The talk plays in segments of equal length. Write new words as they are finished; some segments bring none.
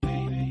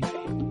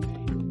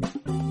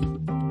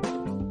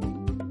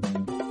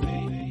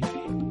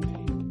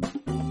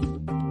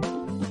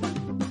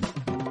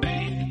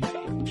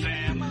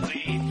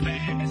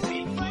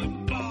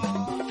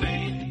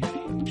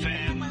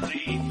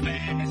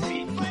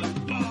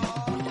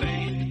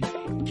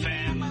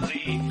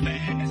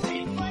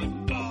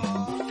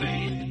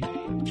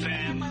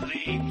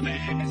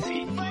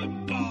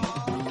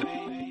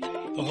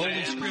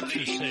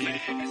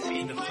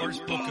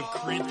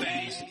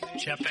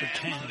chapter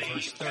 10,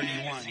 verse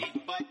 31.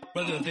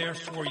 Whether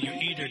therefore you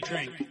eat or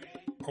drink,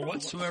 or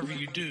whatsoever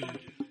you do,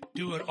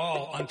 do it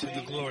all unto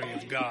the glory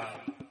of God.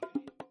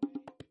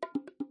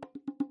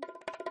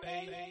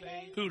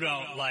 Who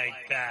don't like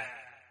that?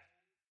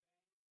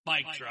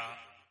 Mic drop.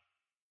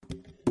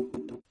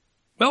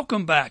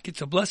 Welcome back.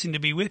 It's a blessing to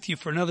be with you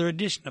for another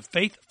edition of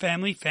Faith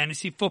Family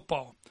Fantasy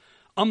Football.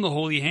 I'm the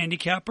Holy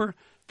Handicapper,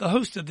 the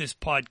host of this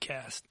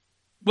podcast.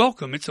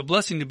 Welcome. It's a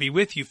blessing to be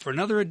with you for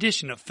another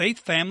edition of Faith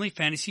Family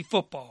Fantasy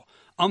Football.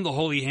 I'm the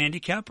Holy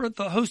Handicapper,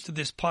 the host of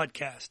this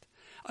podcast.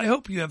 I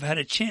hope you have had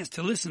a chance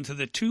to listen to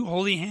the two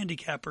Holy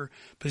Handicapper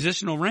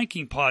Positional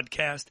Ranking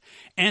podcast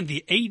and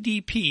the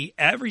ADP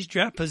Average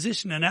Draft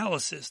Position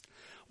Analysis.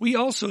 We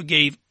also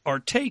gave our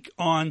take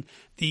on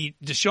the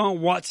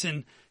Deshaun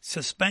Watson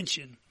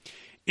suspension.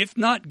 If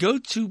not, go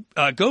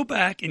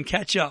back and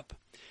catch up.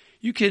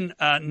 You can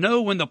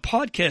know when the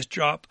podcast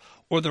drop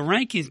or the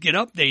rankings get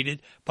updated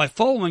by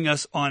following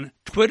us on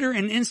Twitter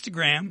and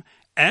Instagram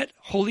at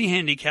Holy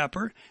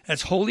Handicapper.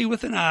 That's Holy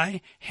with an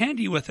I,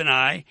 Handy with an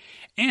I,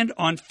 and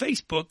on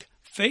Facebook,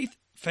 Faith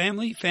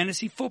Family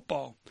Fantasy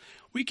Football.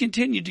 We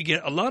continue to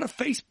get a lot of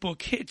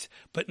Facebook hits,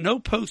 but no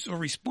posts or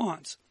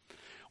response.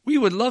 We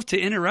would love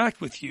to interact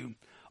with you.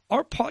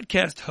 Our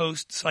podcast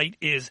host site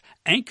is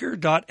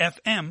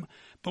anchor.fm,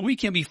 but we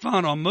can be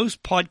found on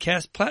most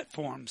podcast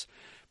platforms.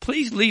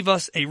 Please leave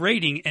us a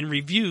rating and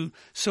review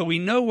so we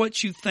know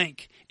what you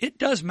think. It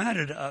does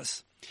matter to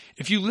us.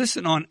 If you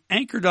listen on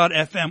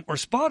Anchor.fm or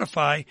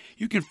Spotify,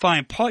 you can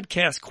find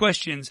podcast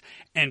questions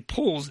and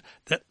polls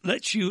that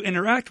let you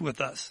interact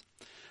with us.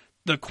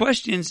 The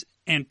questions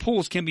and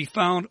polls can be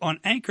found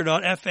on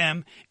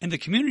Anchor.fm in the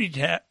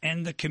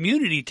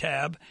community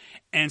tab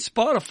and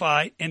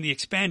Spotify in the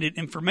expanded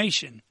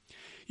information.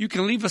 You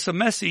can leave us a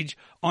message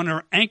on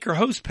our Anchor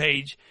host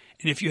page,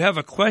 and if you have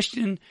a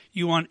question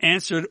you want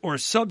answered or a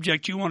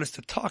subject you want us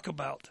to talk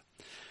about,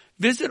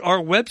 visit our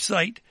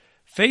website,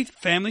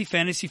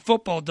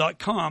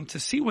 faithfamilyfantasyfootball.com, to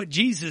see what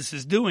Jesus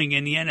is doing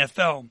in the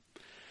NFL.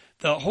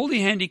 The Holy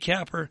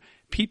Handicapper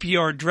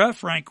PPR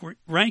draft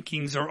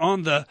rankings are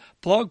on the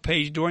blog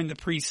page during the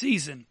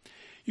preseason.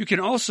 You can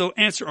also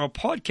answer our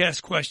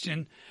podcast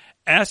question,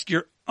 ask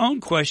your own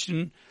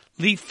question,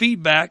 leave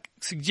feedback,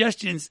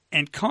 suggestions,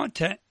 and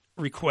content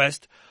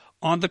requests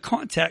on the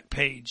contact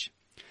page.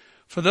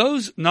 For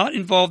those not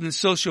involved in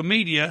social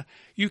media,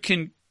 you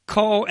can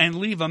call and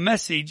leave a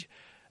message,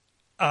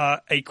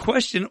 a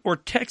question, or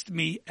text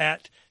me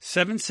at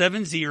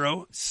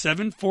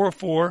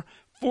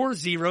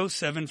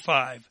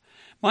 770-744-4075.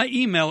 My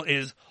email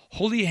is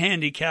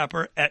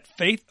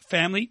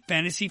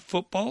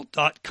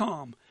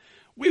holyhandicapper@faithfamilyfantasyfootball.com.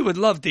 We would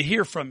love to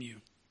hear from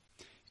you.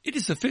 It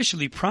is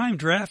officially prime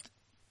draft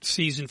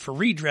season for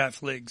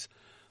redraft leagues.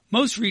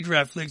 Most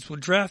redraft leagues will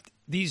draft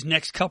these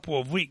next couple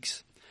of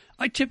weeks.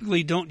 I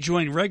typically don't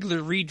join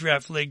regular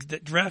redraft leagues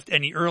that draft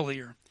any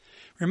earlier.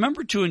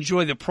 Remember to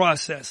enjoy the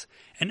process,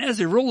 and as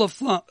a rule of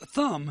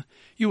thumb,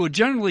 you will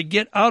generally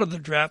get out of the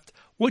draft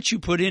what you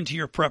put into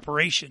your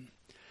preparation.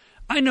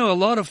 I know a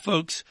lot of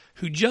folks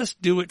who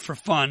just do it for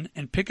fun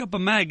and pick up a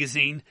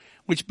magazine,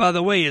 which by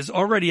the way is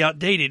already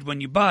outdated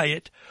when you buy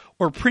it,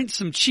 or print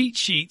some cheat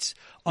sheets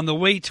on the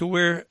way to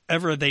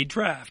wherever they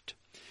draft.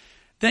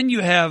 Then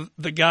you have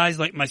the guys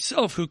like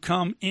myself who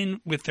come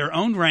in with their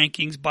own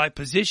rankings by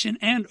position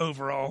and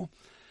overall.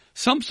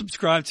 Some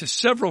subscribe to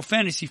several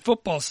fantasy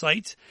football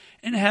sites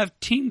and have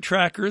team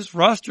trackers,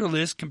 roster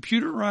lists,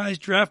 computerized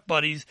draft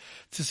buddies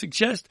to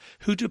suggest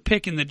who to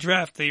pick in the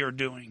draft they are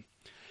doing.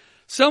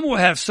 Some will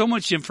have so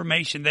much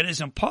information that it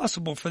is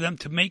impossible for them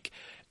to make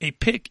a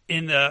pick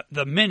in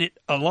the minute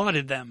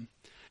allotted them.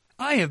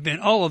 I have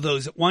been all of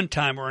those at one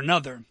time or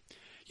another.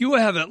 You will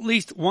have at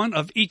least one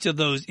of each of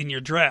those in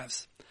your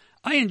drafts.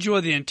 I enjoy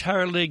the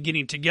entire league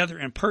getting together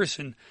in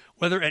person,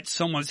 whether at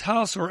someone's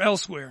house or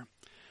elsewhere.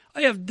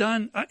 I have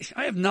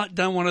not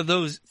done one of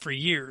those for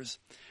years.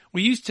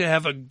 We used to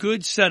have a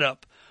good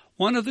setup.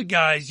 One of the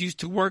guys used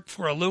to work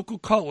for a local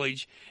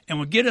college and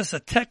would get us a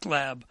tech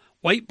lab,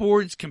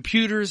 whiteboards,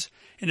 computers,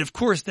 and of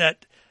course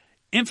that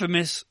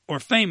infamous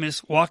or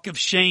famous walk of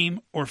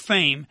shame or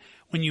fame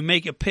when you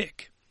make a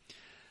pick.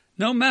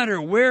 No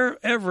matter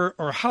wherever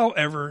or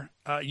however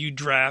you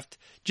draft,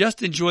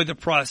 just enjoy the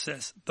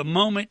process, the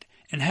moment,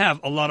 and have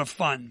a lot of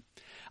fun.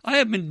 I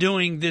have been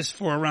doing this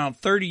for around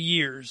 30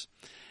 years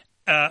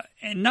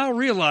and now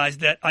realize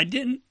that I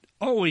didn't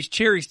always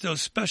cherish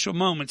those special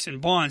moments and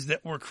bonds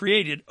that were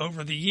created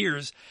over the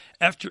years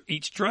after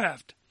each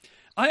draft.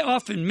 I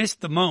often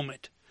missed the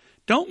moment.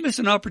 Don't miss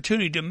an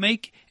opportunity to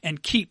make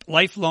and keep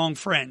lifelong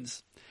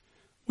friends.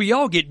 We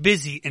all get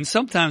busy and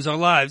sometimes our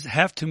lives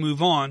have to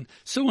move on,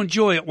 so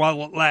enjoy it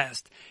while it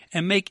lasts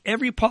and make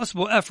every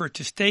possible effort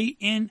to stay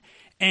in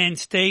and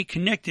stay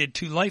connected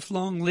to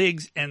lifelong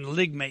leagues and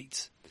league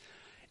mates.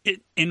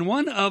 In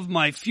one of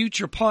my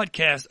future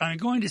podcasts, I'm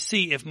going to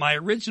see if my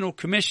original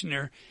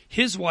commissioner,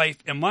 his wife,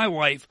 and my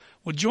wife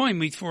will join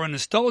me for a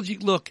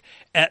nostalgic look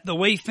at the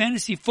way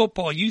fantasy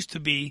football used to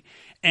be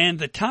and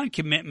the time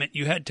commitment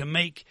you had to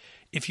make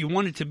if you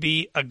wanted to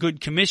be a good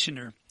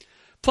commissioner.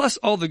 plus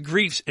all the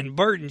griefs and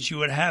burdens you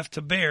would have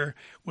to bear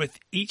with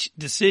each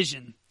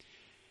decision.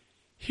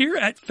 Here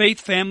at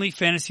Faith Family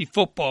Fantasy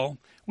Football,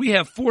 we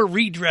have 4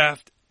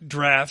 redraft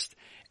drafts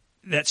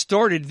that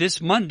started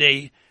this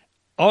Monday,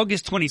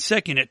 August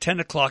 22nd at 10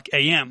 o'clock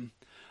a.m.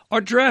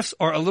 Our drafts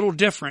are a little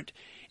different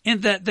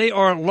in that they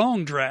are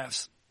long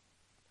drafts.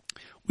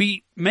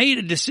 We made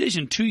a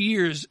decision 2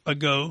 years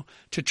ago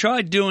to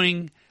try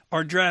doing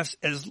our drafts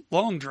as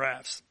long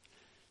drafts.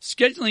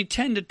 Scheduling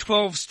 10 to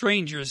 12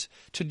 strangers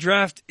to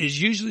draft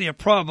is usually a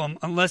problem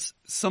unless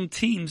some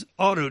teams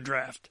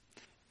auto-draft.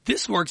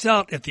 This works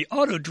out if the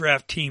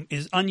auto-draft team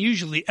is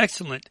unusually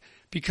excellent,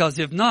 because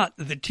if not,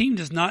 the team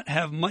does not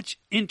have much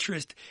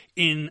interest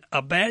in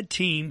a bad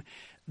team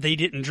they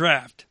didn't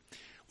draft,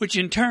 which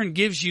in turn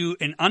gives you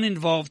an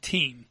uninvolved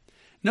team.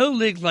 No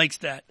league likes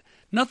that.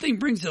 Nothing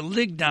brings a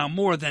league down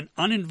more than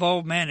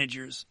uninvolved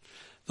managers.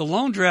 The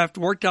long draft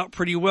worked out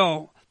pretty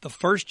well the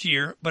first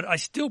year, but I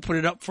still put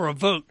it up for a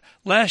vote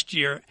last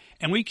year,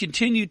 and we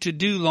continue to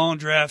do long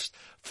drafts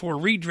for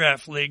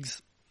redraft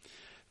leagues.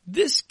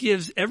 This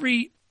gives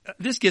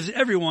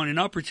everyone an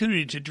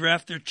opportunity to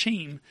draft their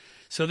team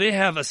so they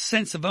have a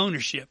sense of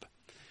ownership.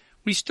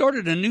 We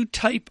started a new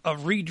type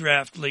of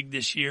redraft league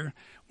this year.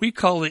 We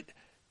call it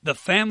the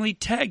Family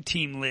Tag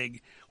Team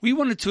League. We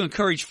wanted to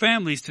encourage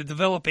families to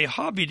develop a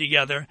hobby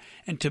together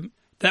and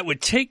that would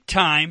take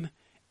time,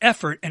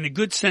 effort, and a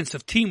good sense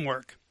of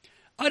teamwork.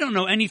 I don't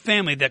know any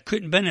family that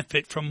couldn't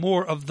benefit from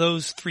more of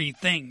those 3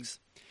 things.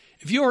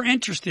 If you are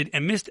interested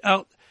and missed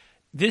out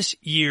this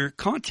year,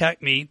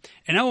 contact me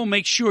and I will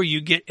make sure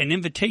you get an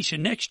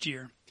invitation next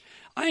year.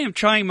 I am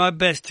trying my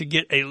best to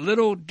get a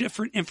little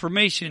different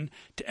information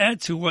to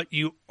add to what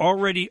you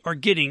already are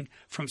getting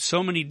from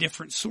so many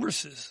different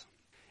sources.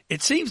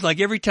 It seems like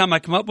every time I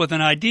come up with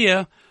an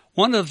idea,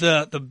 one of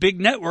the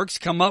big networks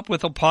come up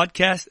with a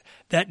podcast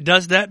that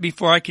does that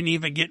before I can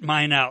even get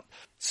mine out.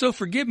 So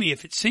forgive me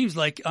if it seems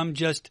like I'm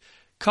just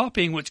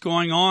copying what's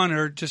going on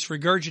or just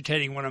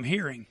regurgitating what I'm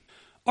hearing.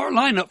 Our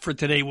lineup for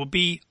today will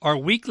be our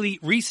weekly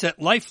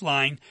Reset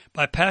Lifeline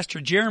by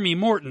Pastor Jeremy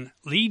Morton,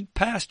 lead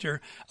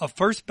pastor of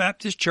First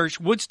Baptist Church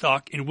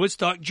Woodstock in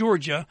Woodstock,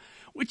 Georgia,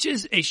 which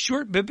is a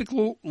short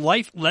biblical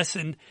life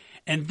lesson,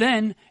 and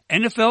then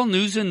NFL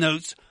news and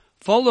notes,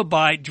 followed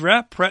by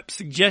draft prep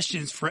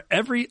suggestions for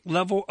every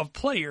level of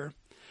player.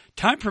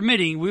 Time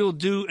permitting, we will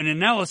do an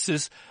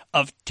analysis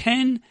of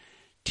 10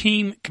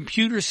 team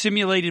computer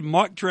simulated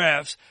mock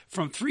drafts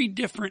from 3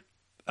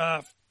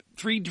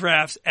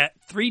 drafts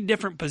at 3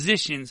 different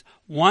positions,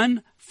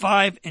 1,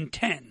 5, and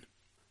 10.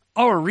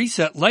 Our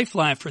Reset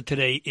Lifeline for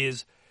today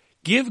is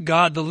Give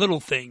God the Little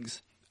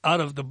Things, out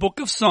of the book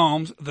of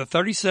Psalms, the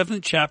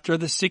 37th chapter,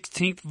 the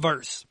 16th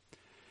verse.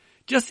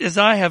 Just as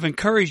I have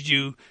encouraged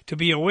you to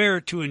be aware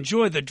to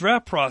enjoy the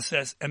draft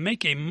process and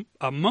make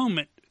a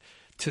moment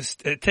to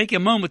take a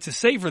moment to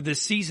savor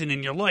this season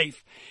in your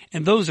life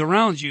and those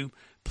around you,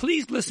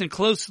 please listen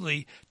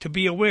closely to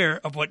be aware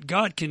of what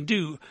God can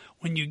do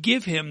when you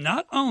give Him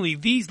not only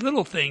these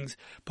little things,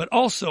 but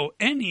also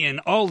any and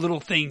all little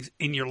things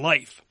in your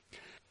life.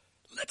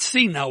 Let's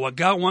see now what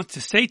God wants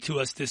to say to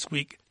us this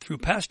week through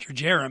Pastor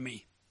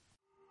Jeremy.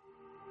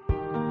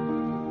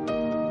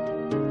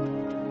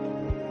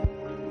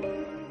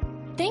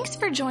 Thanks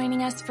for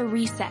joining us for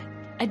Reset,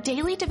 a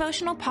daily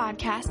devotional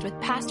podcast with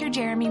Pastor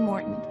Jeremy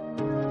Morton.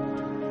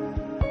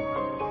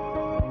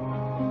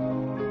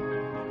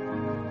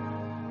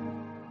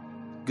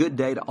 Good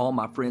day to all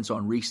my friends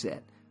on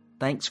Reset.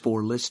 Thanks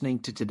for listening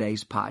to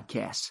today's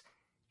podcast.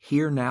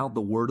 Hear now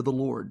the word of the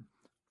Lord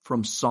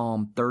from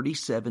Psalm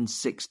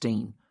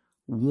 37:16.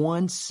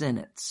 One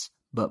sentence,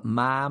 but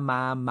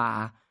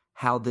my,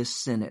 how this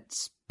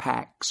sentence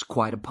packs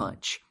quite a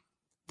punch.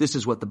 This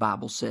is what the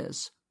Bible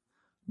says.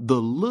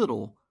 The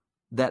little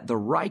that the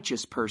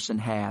righteous person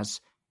has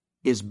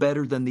is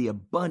better than the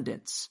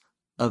abundance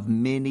of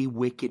many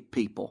wicked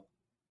people.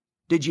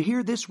 Did you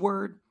hear this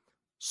word?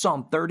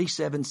 Psalm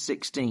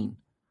 37:16.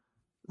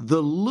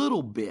 The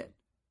little bit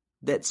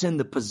that's in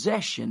the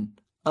possession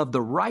of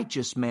the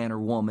righteous man or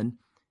woman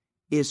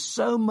is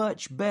so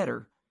much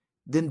better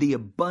than the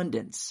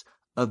abundance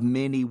of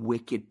many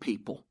wicked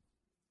people.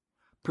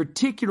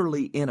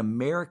 Particularly in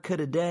America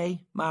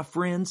today, my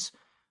friends,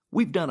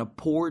 we've done a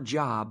poor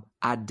job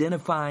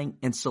identifying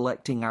and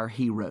selecting our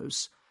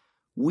heroes.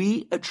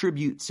 We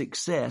attribute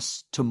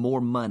success to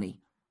more money,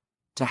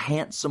 to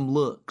handsome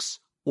looks,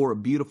 or a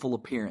beautiful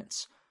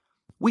appearance.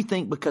 We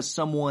think because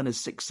someone is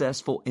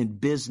successful in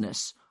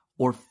business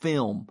or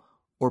film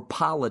or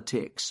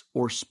politics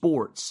or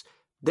sports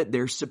that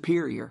they're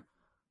superior.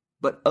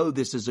 But oh,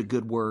 this is a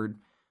good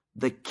word.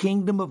 The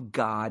kingdom of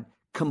God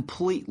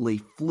completely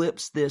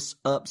flips this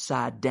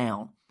upside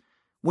down.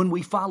 When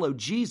we follow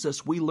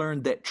Jesus, we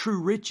learn that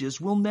true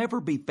riches will never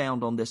be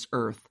found on this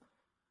earth.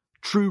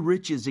 True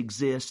riches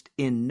exist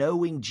in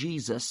knowing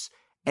Jesus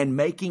and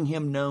making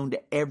Him known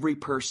to every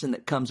person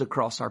that comes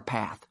across our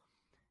path.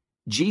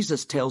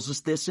 Jesus tells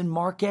us this in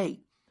Mark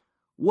 8.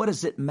 What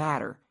does it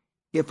matter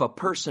if a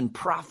person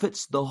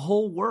profits the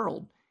whole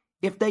world,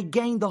 if they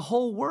gain the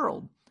whole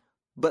world,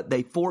 but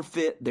they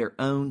forfeit their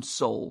own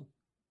soul.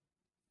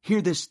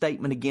 Hear this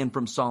statement again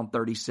from Psalm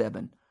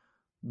 37.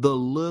 The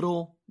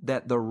little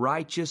that the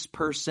righteous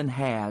person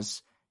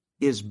has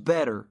is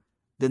better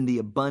than the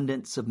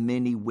abundance of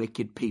many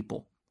wicked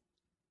people.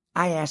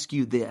 I ask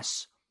you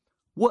this,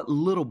 what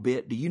little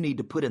bit do you need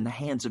to put in the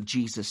hands of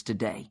Jesus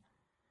today?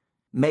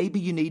 Maybe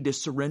you need to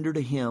surrender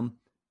to Him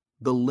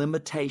the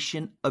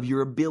limitation of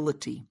your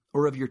ability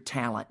or of your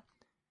talent.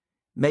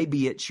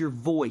 Maybe it's your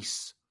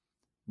voice.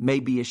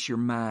 Maybe it's your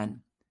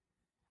mind.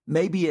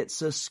 Maybe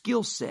it's a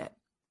skill set.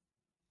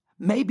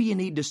 Maybe you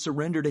need to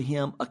surrender to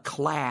Him a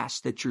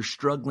class that you're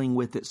struggling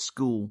with at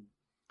school,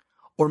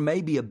 or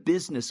maybe a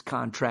business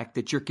contract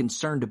that you're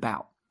concerned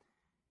about.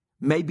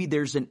 Maybe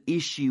there's an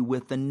issue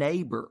with a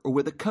neighbor or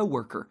with a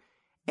coworker,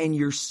 and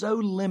you're so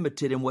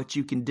limited in what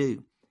you can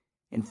do.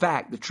 In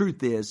fact, the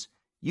truth is,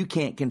 you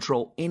can't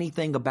control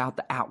anything about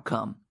the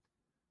outcome.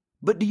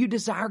 But do you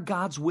desire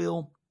God's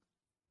will?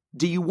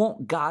 Do you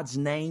want God's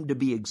name to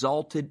be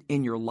exalted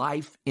in your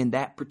life in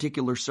that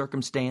particular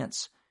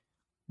circumstance?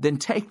 Then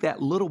take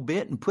that little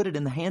bit and put it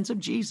in the hands of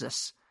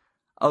Jesus.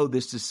 Oh,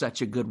 this is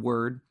such a good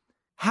word.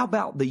 How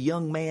about the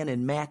young man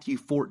in Matthew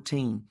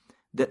 14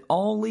 that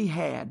all he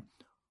had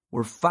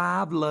were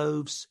 5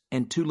 loaves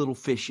and 2 little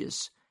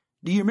fishes?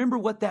 Do you remember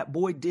what that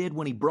boy did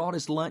when he brought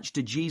his lunch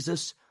to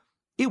Jesus?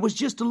 It was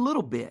just a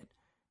little bit,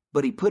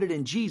 but he put it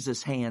in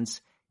Jesus'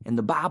 hands, and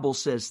the Bible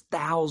says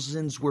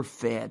thousands were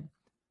fed.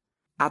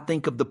 I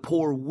think of the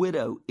poor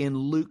widow in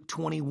Luke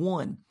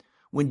 21,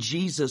 when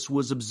Jesus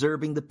was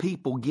observing the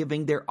people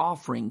giving their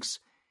offerings.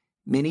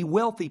 Many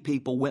wealthy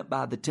people went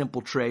by the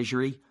temple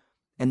treasury,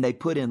 and they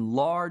put in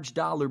large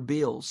dollar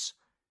bills.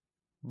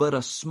 But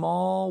a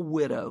small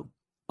widow,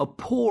 a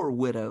poor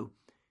widow,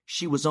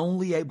 she was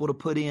only able to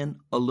put in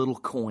a little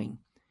coin.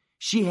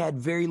 She had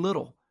very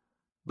little.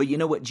 But you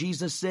know what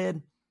Jesus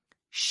said?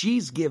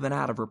 She's given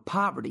out of her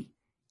poverty,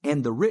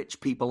 and the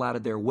rich people out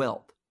of their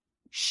wealth.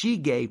 She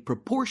gave,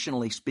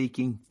 proportionally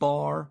speaking,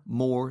 far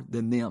more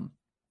than them.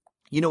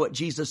 You know what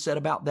Jesus said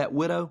about that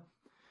widow?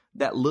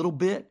 That little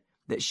bit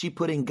that she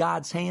put in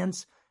God's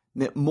hands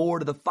meant more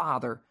to the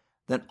Father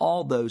than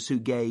all those who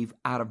gave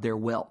out of their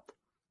wealth.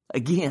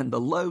 Again, the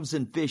loaves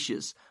and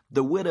fishes,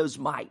 the widow's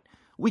mite.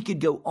 We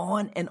could go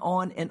on and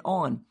on and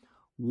on.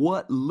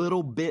 What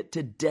little bit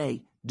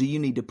today do you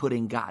need to put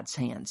in God's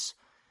hands?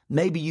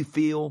 Maybe you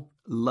feel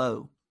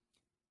low.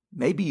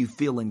 Maybe you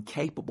feel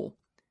incapable.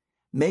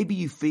 Maybe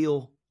you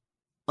feel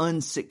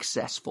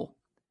unsuccessful.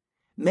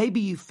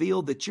 Maybe you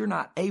feel that you're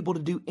not able to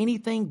do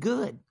anything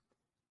good.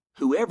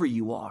 Whoever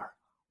you are,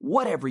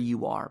 whatever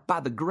you are,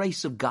 by the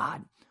grace of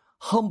God,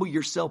 humble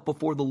yourself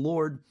before the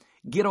Lord,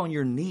 get on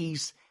your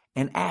knees,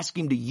 and ask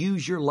Him to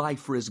use your life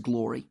for His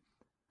glory.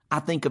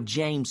 I think of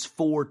James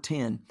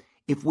 4:10.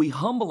 If we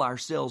humble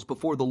ourselves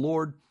before the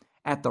Lord,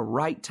 at the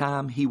right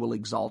time He will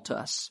exalt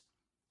us.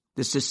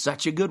 This is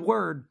such a good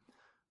word.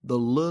 The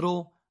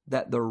little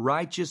that the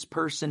righteous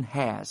person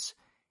has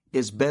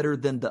is better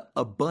than the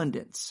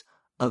abundance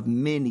of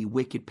many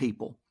wicked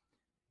people.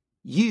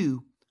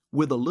 You,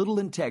 with a little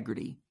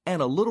integrity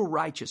and a little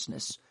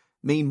righteousness,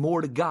 mean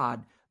more to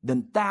God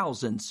than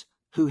thousands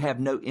who have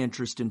no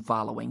interest in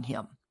following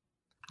Him.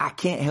 I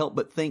can't help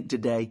but think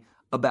today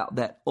about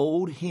that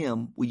old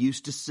hymn we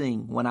used to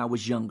sing when I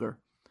was younger.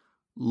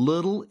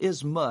 Little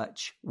is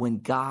much when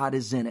God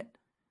is in it.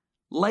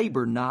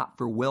 Labor not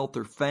for wealth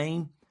or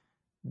fame.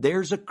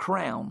 There's a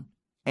crown,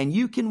 and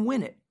you can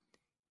win it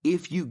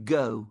if you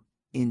go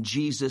in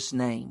Jesus'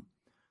 name.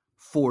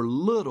 For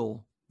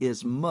little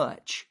is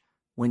much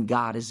when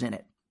God is in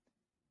it.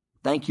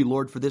 Thank you,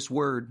 Lord, for this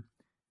word.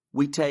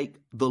 We take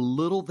the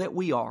little that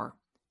we are,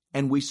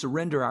 and we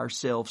surrender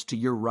ourselves to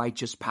your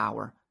righteous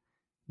power.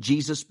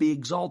 Jesus, be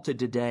exalted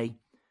today.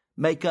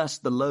 Make us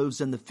the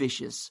loaves and the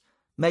fishes.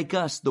 Make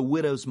us the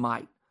widow's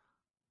mite.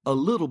 A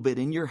little bit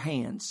in your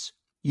hands,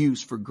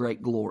 used for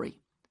great glory.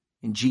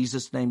 In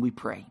Jesus' name we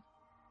pray.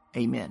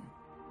 Amen.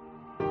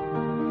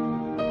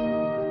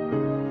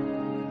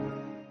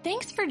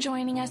 Thanks for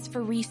joining us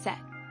for Reset.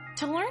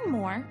 To learn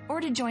more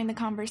or to join the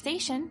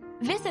conversation,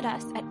 visit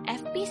us at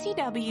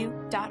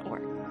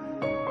fbcw.org.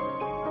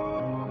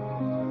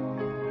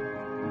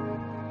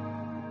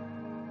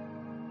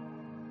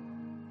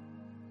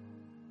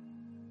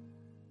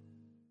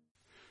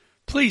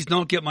 Please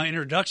don't get my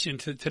introduction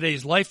to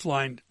today's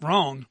Lifeline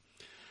wrong.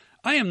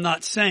 I am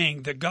not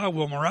saying that God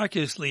will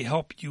miraculously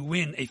help you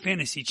win a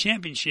fantasy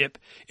championship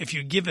if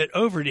you give it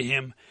over to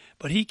Him,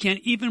 but He can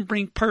even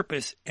bring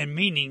purpose and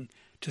meaning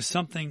to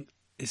something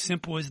as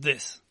simple as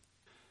this.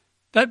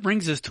 That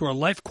brings us to our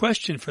life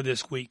question for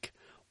this week.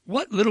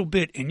 What little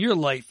bit in your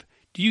life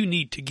do you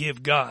need to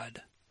give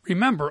God?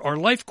 Remember, our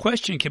life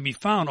question can be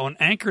found on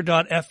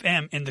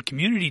Anchor.fm in the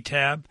Community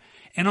tab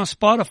and on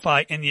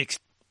Spotify in the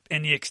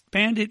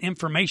expanded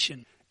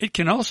information. It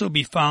can also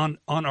be found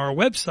on our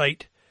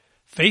website,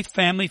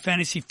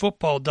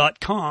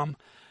 faithfamilyfantasyfootball.com,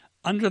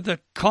 under the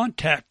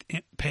contact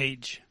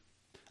page.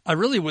 I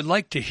really would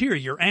like to hear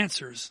your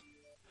answers.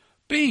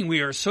 Being we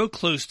are so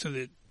close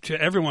to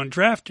everyone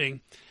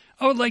drafting,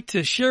 I would like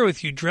to share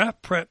with you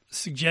draft prep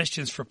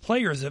suggestions for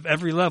players of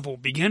every level: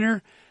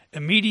 beginner,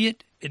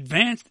 immediate,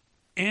 advanced,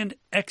 and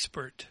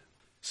expert.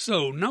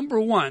 So, number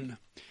 1,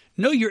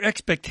 know your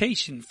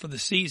expectation for the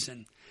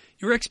season.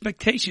 Your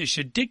expectations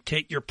should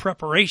dictate your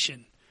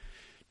preparation.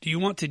 Do you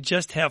want to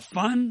just have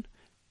fun,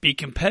 be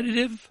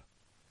competitive,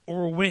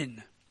 or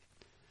win?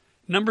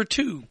 Number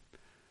 2,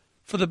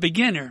 for the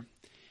beginner,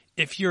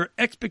 if your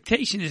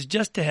expectation is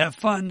just to have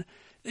fun,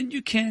 then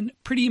you can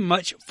pretty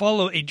much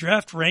follow a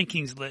draft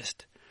rankings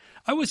list.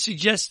 I would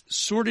suggest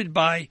sorted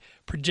by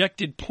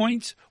projected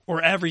points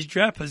or average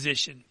draft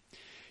position.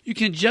 You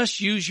can just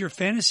use your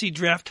fantasy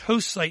draft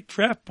host site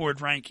draft board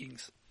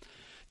rankings.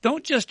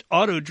 Don't just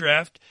auto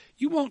draft.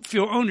 You won't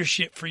feel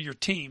ownership for your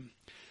team.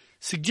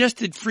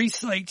 Suggested free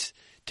sites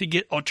to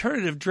get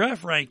alternative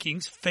draft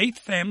rankings: Faith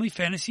Family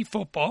Fantasy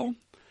Football,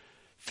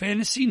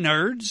 Fantasy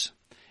Nerds,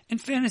 and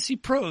Fantasy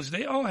Pros.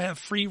 They all have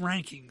free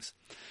rankings.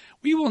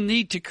 You will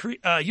need to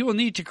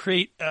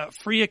create a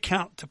free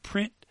account to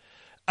print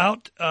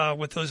out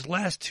with those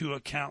last 2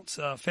 accounts,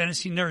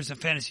 Fantasy Nerds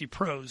and Fantasy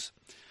Pros.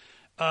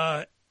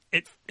 At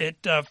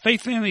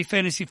Faith Family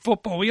Fantasy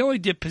Football, we only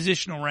did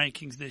positional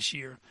rankings this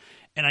year,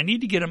 and I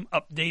need to get them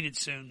updated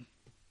soon.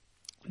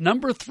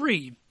 Number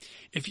 3,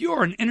 if you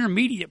are an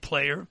intermediate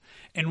player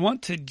and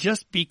want to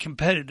just be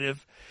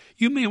competitive,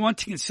 you may want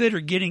to consider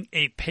getting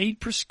a paid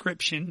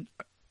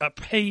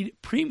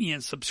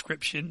premium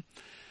subscription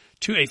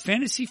to a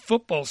fantasy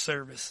football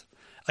service.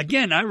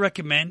 Again, I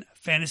recommend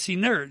Fantasy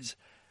Nerds.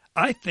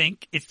 I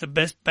think it's the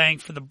best bang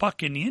for the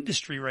buck in the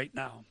industry right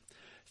now.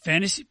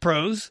 Fantasy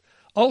Pros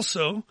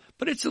also,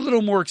 but it's a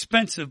little more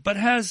expensive, but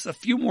has a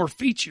few more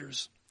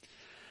features.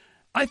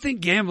 I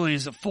think gambling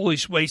is a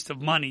foolish waste of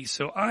money,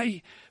 so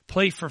I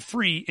play for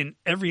free in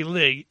every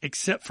league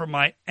except for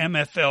my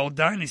MFL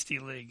Dynasty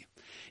League.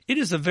 It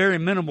is a very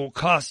minimal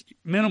cost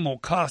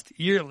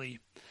yearly.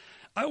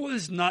 I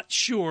was not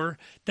sure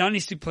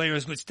Dynasty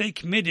players would stay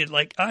committed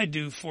like I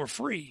do for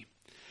free.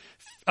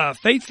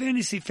 Faith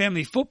Fantasy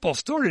Family Football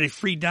started a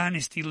free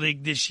Dynasty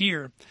League this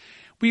year.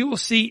 We will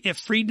see if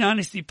free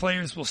Dynasty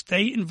players will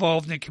stay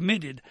involved and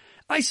committed.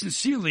 I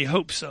sincerely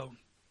hope so.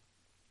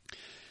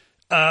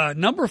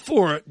 Number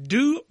 4,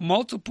 do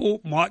multiple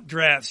mock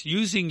drafts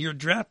using your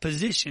draft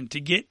position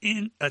to get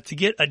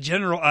a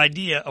general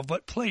idea of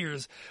what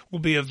players will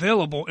be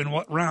available in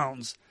what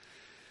rounds.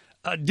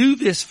 Do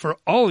this for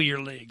all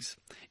your leagues.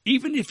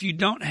 Even if you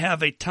don't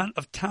have a ton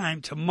of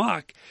time to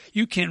mock,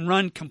 you can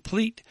run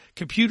complete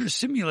computer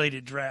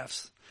simulated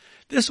drafts.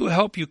 This will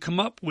help you come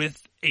up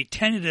with a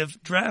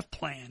tentative draft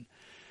plan.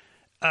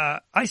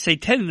 I say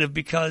tentative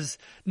because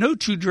no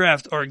 2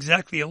 drafts are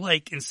exactly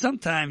alike, and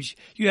sometimes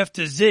you have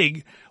to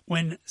zig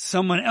when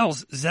someone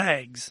else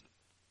zags.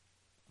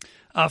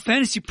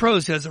 Fantasy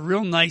Pros has a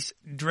real nice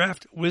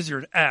Draft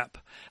Wizard app.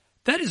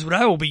 That is what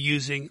I will be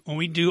using when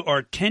we do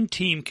our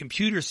 10-team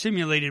computer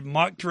simulated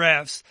mock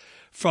drafts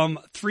from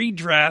 3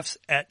 drafts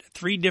at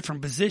 3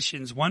 different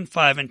positions, 1,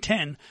 5, and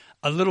 10,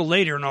 a little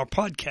later in our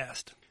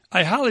podcast.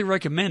 I highly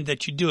recommend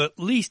that you do at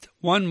least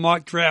 1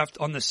 mock draft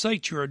on the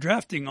site you are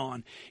drafting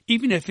on,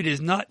 even if it is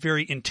not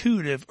very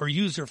intuitive or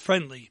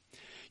user-friendly.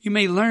 You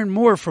may learn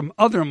more from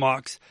other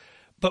mocks,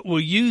 but will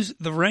use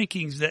the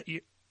rankings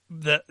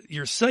that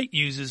your site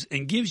uses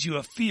and gives you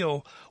a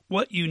feel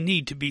what you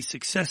need to be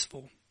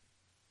successful.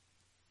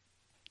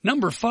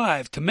 Number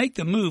 5, to make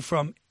the move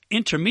from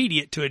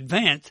intermediate to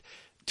advanced,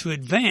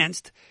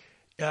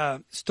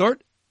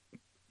 start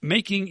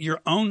making your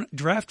own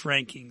draft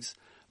rankings.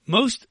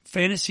 Most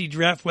fantasy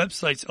draft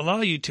websites allow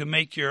you to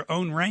make your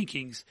own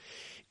rankings.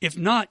 If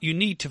not, you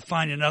need to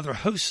find another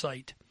host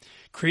site.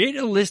 Create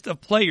a list of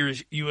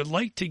players you would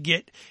like to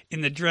get in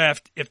the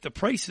draft if the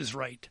price is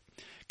right.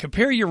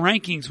 Compare your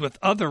rankings with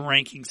other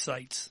ranking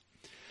sites.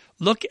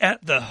 Look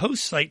at the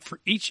host site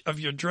for each of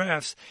your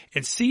drafts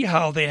and see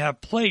how they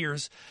have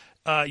players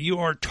you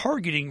are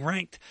targeting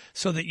ranked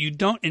so that you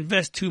don't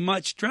invest too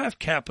much draft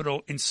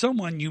capital in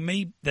someone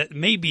that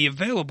may be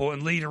available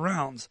in later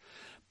rounds.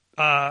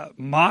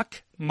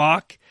 Mock,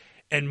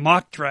 and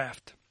mock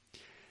draft.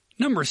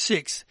 Number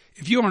 6,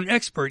 if you are an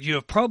expert, you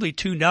have probably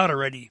tuned out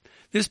already.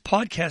 This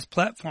podcast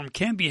platform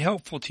can be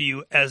helpful to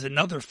you as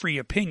another free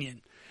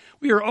opinion.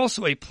 We are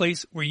also a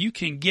place where you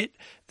can get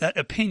that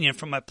opinion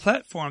from a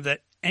platform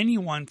that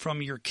anyone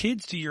from your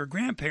kids to your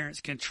grandparents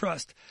can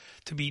trust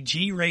to be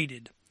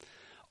G-rated.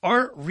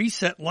 Our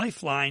Reset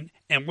Lifeline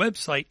and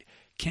website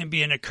can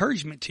be an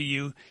encouragement to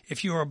you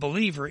if you are a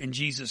believer in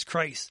Jesus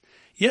Christ.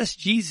 Yes,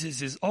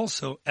 Jesus is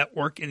also at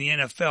work in the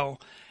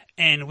NFL,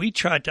 and we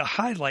tried to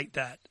highlight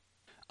that.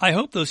 I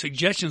hope those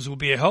suggestions will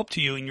be a help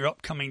to you in your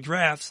upcoming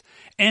drafts,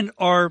 and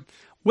our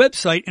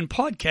website and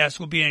podcast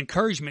will be an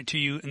encouragement to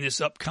you in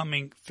this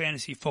upcoming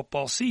fantasy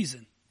football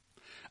season.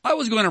 I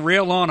was going to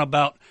rail on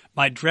about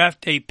my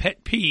draft day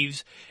pet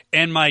peeves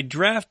and my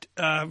draft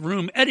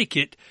room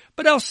etiquette,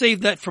 but I'll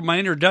save that for my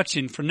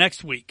introduction for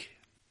next week.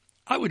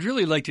 I would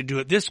really like to do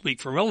it this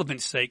week for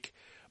relevance sake,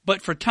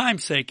 but for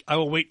time's sake, I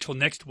will wait till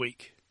next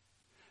week.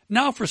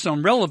 Now for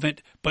some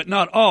relevant, but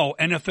not all,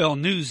 NFL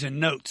news and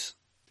notes.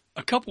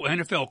 A couple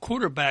NFL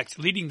quarterbacks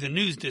leading the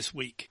news this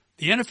week.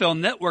 The NFL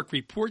Network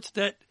reports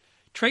that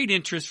trade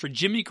interest for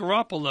Jimmy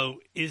Garoppolo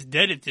is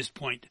dead at this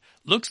point.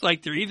 Looks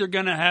like they're either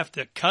going to have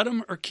to cut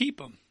him or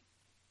keep him.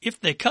 If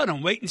they cut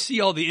him, wait and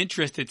see all the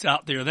interest that's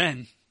out there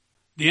then.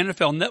 The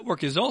NFL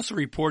Network is also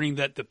reporting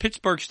that the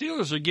Pittsburgh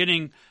Steelers are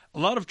getting a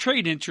lot of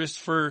trade interest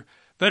for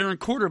veteran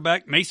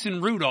quarterback Mason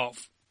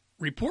Rudolph.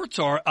 Reports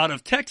are out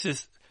of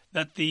Texas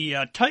that the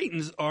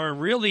Titans are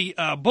really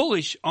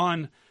bullish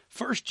on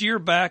first-year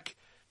back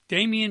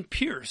Dameon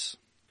Pierce.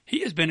 He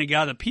has been a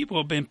guy that people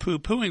have been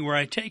poo-pooing where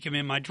I take him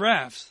in my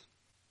drafts.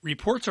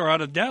 Reports are out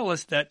of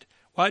Dallas that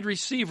wide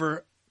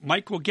receiver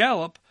Michael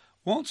Gallup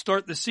won't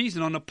start the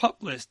season on the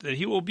PUP list, that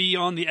he will be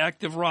on the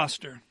active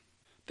roster.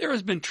 There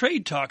has been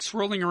trade talk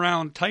swirling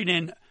around tight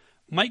end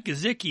Mike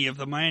Gesicki of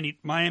the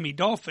Miami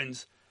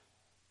Dolphins.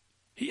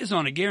 He is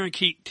on a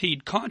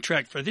guaranteed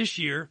contract for this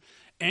year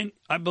and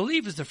I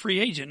believe is a free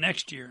agent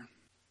next year.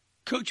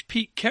 Coach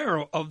Pete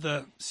Carroll of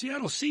the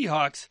Seattle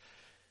Seahawks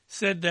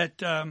said that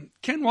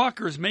Ken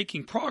Walker is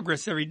making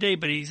progress every day,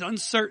 but he's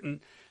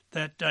uncertain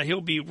that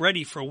he'll be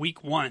ready for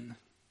week 1.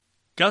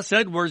 Gus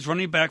Edwards,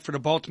 running back for the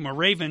Baltimore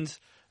Ravens,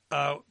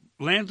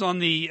 lands on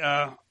the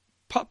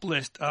PUP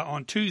list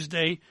on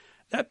Tuesday.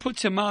 That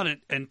puts him out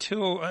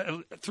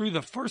until through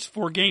the first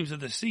 4 games of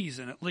the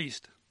season, at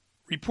least.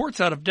 Reports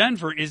out of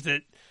Denver is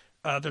that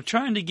they're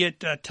trying to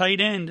get tight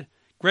end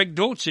Greg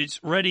Dulcich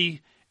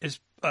ready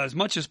as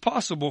much as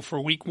possible for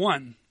week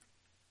 1.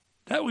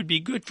 That would be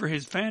good for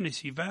his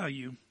fantasy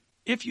value.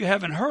 If you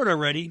haven't heard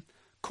already,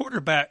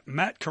 quarterback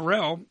Matt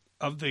Corral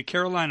of the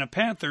Carolina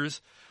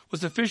Panthers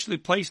was officially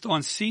placed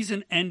on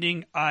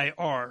season-ending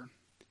IR.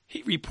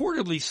 He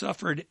reportedly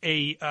suffered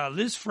a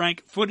Liz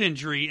Frank foot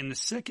injury in the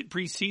second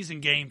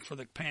preseason game for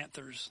the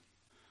Panthers.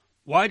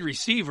 Wide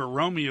receiver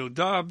Romeo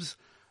Doubs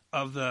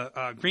of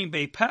the Green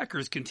Bay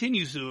Packers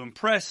continues to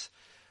impress.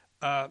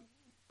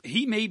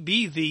 He may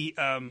be the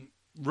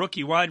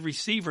rookie wide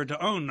receiver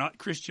to own, not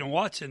Christian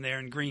Watson there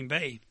in Green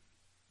Bay.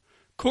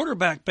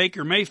 Quarterback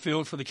Baker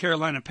Mayfield for the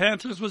Carolina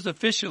Panthers was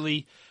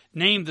officially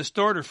named the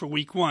starter for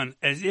week 1,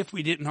 as if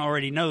we didn't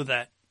already know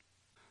that.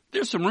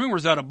 There's some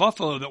rumors out of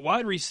Buffalo that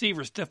wide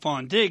receiver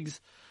Stephon Diggs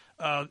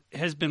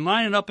has been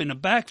lining up in the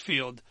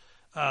backfield.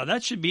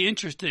 That should be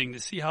interesting to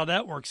see how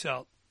that works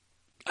out.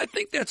 I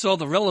think that's all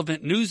the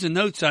relevant news and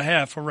notes I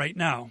have for right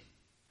now.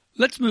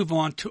 Let's move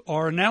on to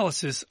our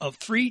analysis of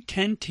 3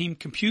 10-team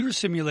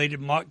computer-simulated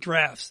mock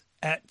drafts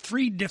at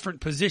 3 different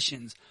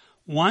positions,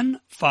 1,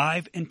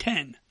 5, and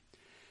 10.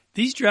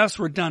 These drafts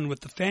were done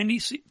with the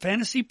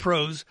Fantasy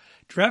Pros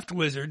Draft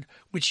Wizard,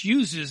 which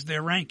uses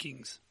their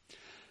rankings.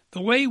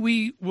 The way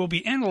we will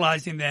be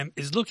analyzing them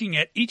is looking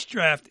at each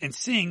draft and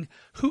seeing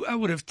who I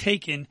would have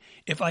taken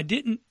if I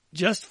didn't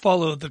just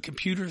follow the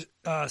computer's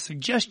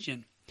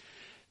suggestion.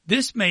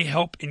 This may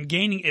help in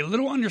gaining a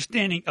little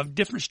understanding of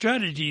different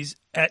strategies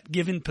at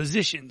given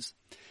positions.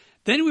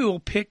 Then we will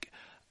pick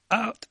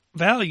out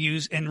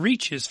values and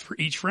reaches for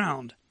each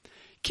round.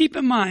 Keep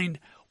in mind,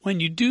 when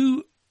you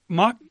do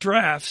mock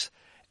drafts,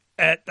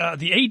 the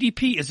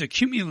ADP is a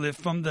cumulative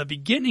from the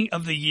beginning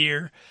of the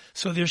year,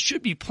 so there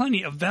should be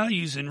plenty of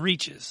values and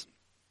reaches.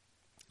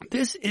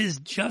 This is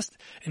just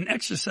an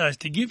exercise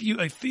to give you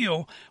a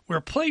feel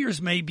where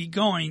players may be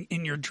going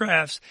in your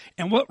drafts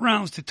and what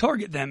rounds to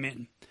target them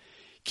in.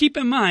 Keep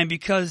in mind,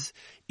 because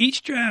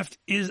each draft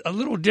is a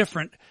little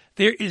different,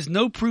 there is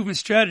no proven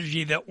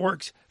strategy that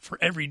works for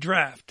every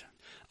draft.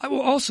 I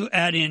will also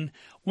add in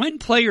when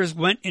players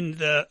went in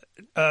the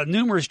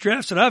numerous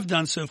drafts that I've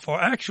done so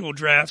far, actual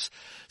drafts,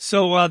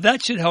 so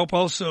that should help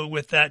also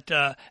with that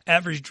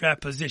average draft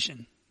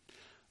position.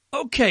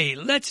 Okay,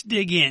 let's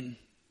dig in.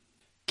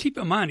 Keep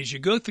in mind, as you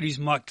go through these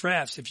mock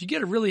drafts, if you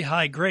get a really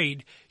high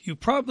grade, you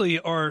probably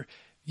are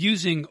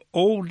using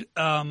old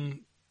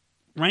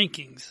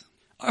rankings.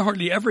 I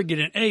hardly ever get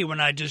an A when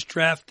I just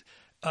draft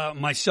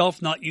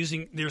myself, not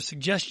using their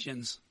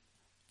suggestions.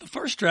 The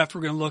first draft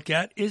we're going to look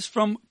at is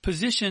from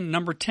position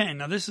number 10.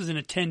 Now, this is in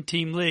a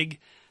 10-team league,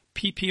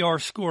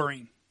 PPR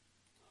scoring.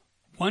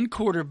 1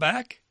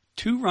 quarterback,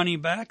 2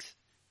 running backs,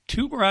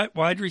 2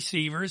 wide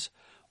receivers,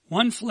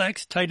 1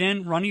 flex, tight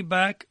end, running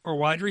back, or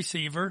wide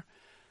receiver,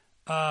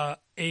 1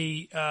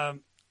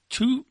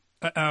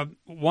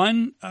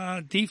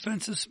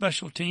 defensive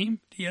special team,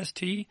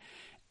 DST,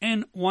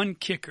 and 1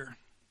 kicker.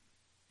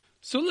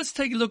 So let's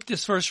take a look at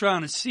this first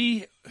round and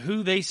see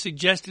who they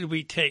suggested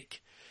we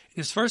take. In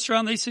this first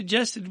round, they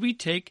suggested we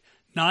take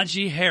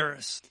Najee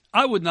Harris.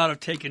 I would not have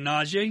taken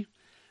Najee.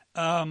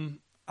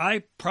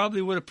 I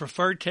probably would have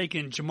preferred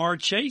taking Jamar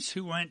Chase,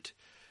 who went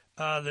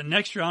the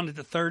next round at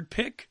the 3rd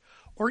pick,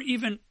 or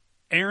even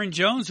Aaron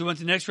Jones, who went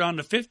the next round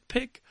at the 5th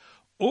pick,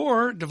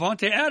 or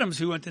Devontae Adams,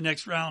 who went the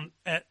next round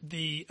at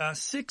the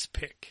 6th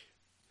pick.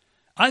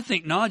 I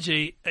think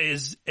Najee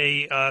is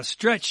a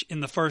stretch in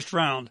the first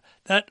round.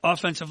 That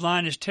offensive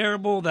line is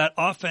terrible. That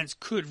offense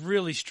could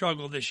really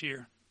struggle this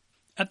year.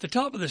 At the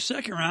top of the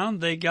second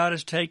round, they got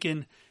us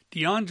taking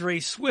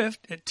DeAndre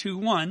Swift at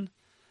 2-1.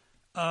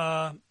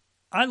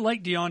 I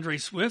like DeAndre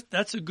Swift.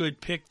 That's a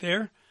good pick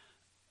there.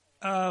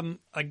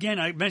 Again,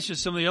 I mentioned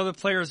some of the other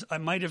players I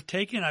might have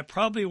taken. I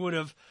probably would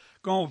have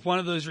gone with one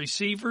of those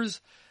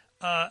receivers,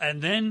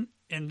 and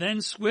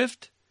then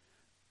Swift.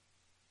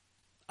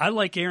 I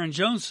like Aaron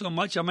Jones so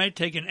much, I might have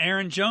taken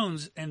Aaron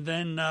Jones and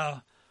then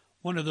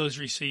one of those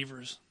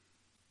receivers.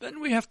 Then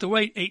we have to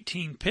wait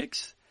 18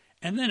 picks,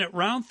 and then at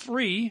round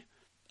 3,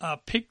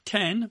 pick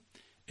 10,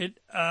 it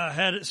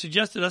had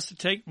suggested us to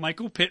take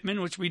Michael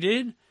Pittman, which we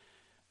did.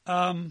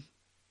 Michael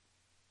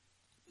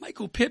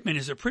Pittman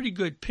is a pretty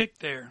good pick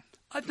there.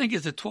 I think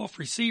as a 12th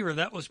receiver,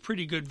 that was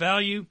pretty good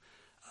value.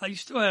 You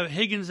still have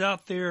Higgins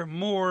out there,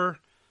 Moore,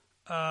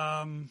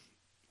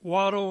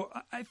 Waddle.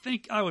 I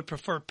think I would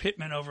prefer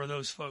Pittman over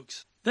those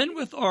folks. Then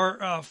with our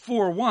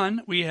 4-1,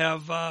 we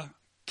have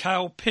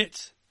Kyle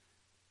Pitts.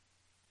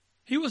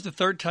 He was the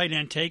third tight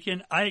end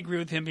taken. I agree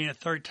with him being a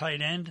third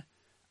tight end.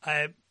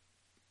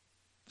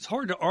 It's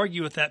hard to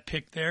argue with that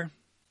pick there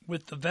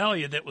with the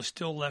value that was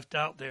still left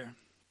out there.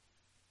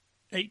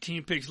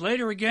 18 picks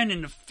later, again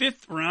in the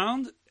 5th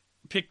round,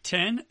 pick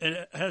 10,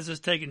 it has us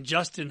taking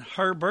Justin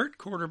Herbert,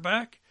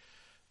 quarterback,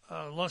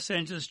 Los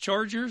Angeles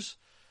Chargers.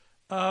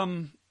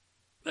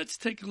 Let's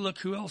take a look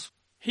who else.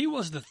 He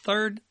was the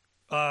third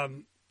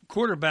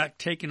quarterback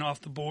taken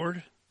off the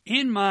board.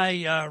 In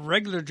my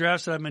regular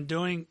drafts that I've been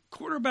doing,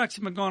 quarterbacks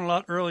have been going a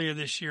lot earlier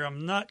this year.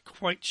 I'm not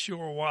quite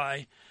sure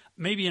why.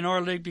 Maybe in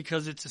our league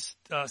because it's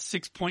a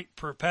 6 point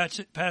per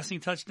passing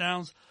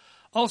touchdowns.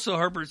 Also,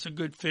 Herbert's a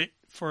good fit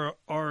for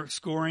our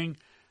scoring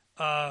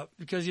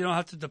because you don't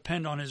have to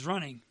depend on his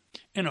running.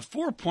 In a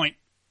 4 point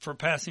for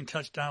passing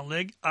touchdown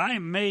league, I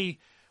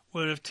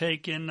would have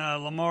taken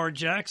Lamar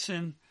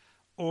Jackson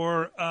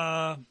or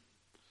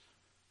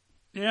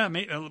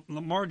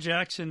Lamar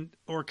Jackson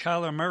or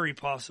Kyler Murray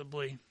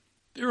possibly.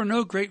 There were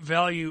no great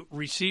value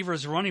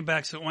receivers or running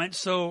backs that went,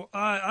 so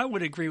I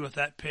would agree with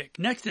that pick.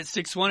 Next at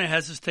 6-1, it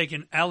has us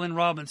taken Allen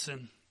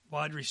Robinson,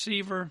 wide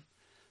receiver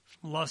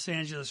from Los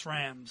Angeles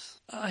Rams.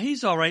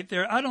 He's all right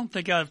there. I don't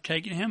think I'd have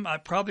taken him. I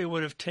probably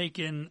would have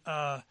taken, if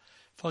I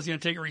was going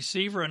to take a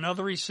receiver,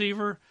 another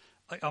receiver,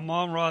 like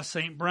Amon-Ra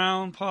St.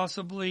 Brown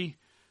possibly,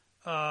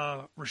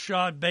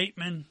 Rashad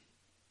Bateman.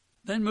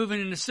 Then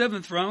moving into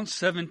 7th round,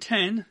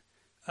 7-10,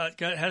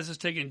 has us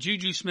taking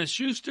Juju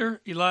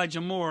Smith-Schuster, Elijah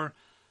Moore.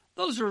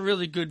 Those are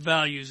really good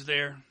values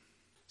there.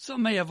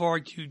 Some may have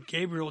argued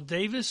Gabriel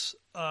Davis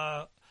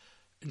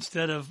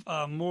instead of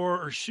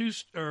Moore or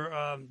Schuster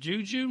or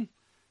Juju.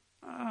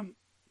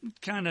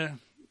 Kind of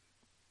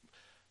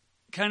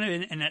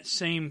in that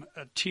same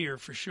tier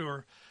for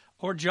sure.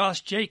 Or Josh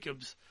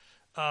Jacobs.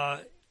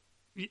 I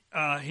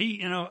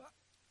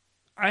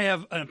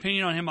have an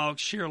opinion on him I'll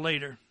share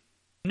later.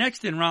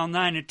 Next in round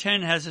 9 and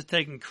 10 has us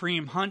taking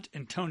Kareem Hunt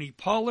and Tony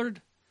Pollard.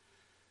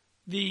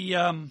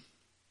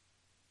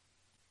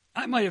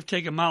 I might have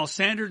taken Miles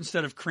Sanders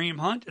instead of Kareem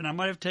Hunt, and I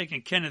might have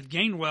taken Kenneth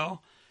Gainwell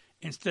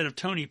instead of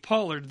Tony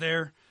Pollard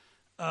there.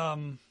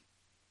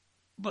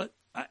 But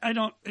I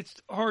don't. It's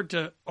hard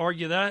to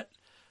argue that.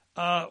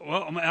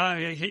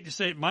 I hate to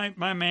say it.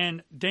 My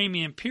man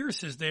Dameon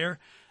Pierce is there.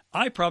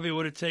 I probably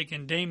would have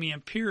taken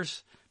Dameon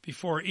Pierce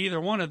before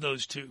either one of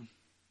those two.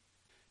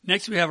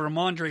 Next, we have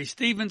Ramondre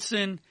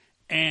Stevenson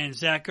and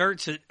Zach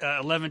Ertz at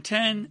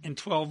 11-10 and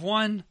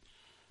 12-1.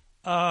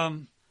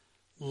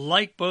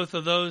 Like both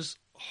of those,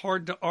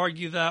 hard to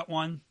argue that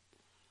one.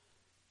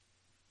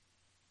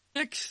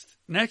 Next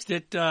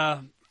at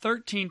 13-10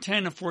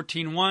 and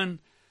 14-1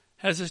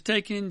 has us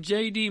taken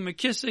J.D.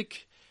 McKissick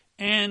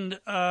and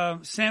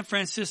San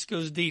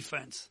Francisco's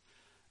defense.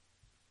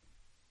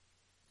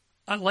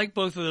 I like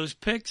both of those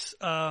picks.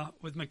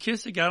 With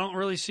McKissick, I don't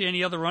really see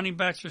any other running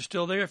backs are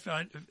still there.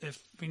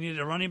 If we needed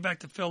a running back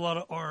to fill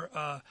out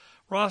our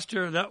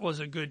roster, that was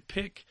a good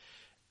pick.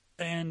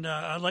 And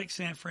I like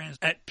San Fran.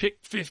 At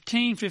pick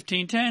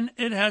 15-10,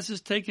 it has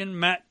us taken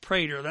Matt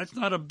Prater. That's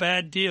not a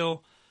bad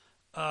deal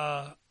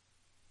for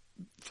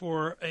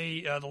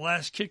the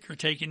last kicker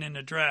taken in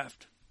the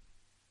draft.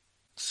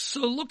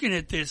 So looking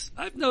at this,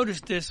 I've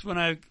noticed this when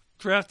I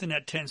draft in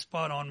that 10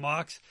 spot on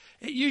mocks.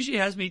 It usually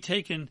has me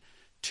taking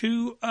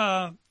two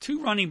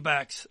running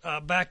backs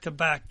back to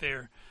back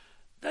there.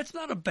 That's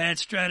not a bad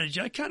strategy.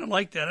 I kind of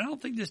like that. I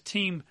don't think this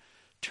team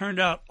turned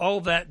out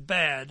all that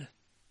bad.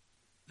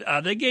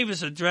 They gave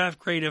us a draft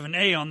grade of an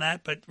A on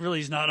that, but really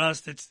it's not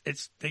us.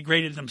 They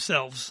graded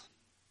themselves.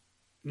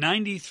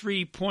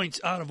 93 points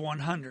out of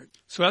 100.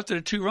 So after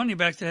the two running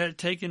backs, they had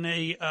taken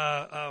a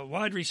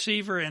wide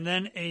receiver and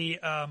then a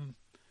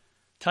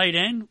tight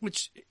end,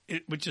 which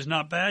is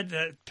not bad.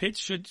 That Pitts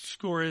should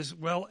score as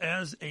well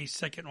as a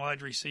second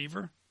wide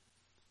receiver.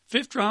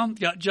 5th round,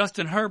 got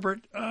Justin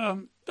Herbert.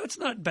 That's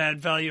not bad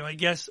value, I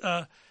guess.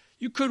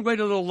 You could wait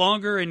a little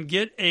longer and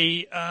get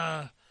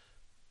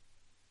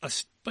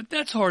but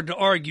that's hard to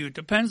argue. It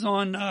depends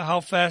on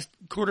how fast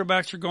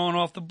quarterbacks are going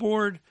off the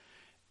board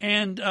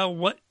and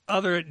what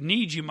other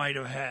needs you might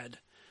have had.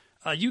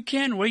 You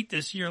can wait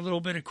this year a little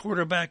bit at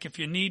quarterback if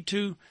you need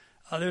to.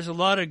 There's a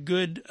lot of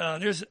good,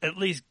 there's at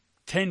least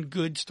 10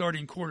 good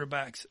starting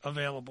quarterbacks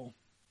available.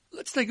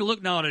 Let's take a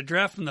look now at a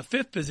draft from the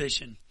 5th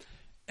position.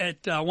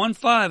 At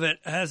 1-5, it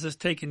has us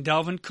taking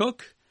Dalvin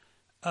Cook.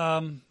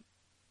 I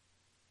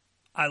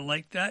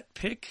like that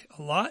pick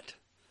a lot.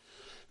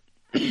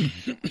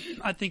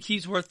 I think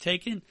he's worth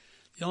taking.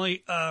 The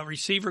only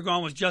receiver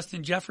gone was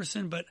Justin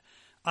Jefferson, but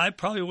I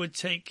probably would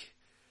take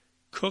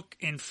Cook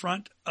in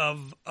front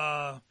of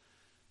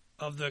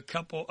the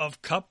couple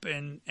of Kupp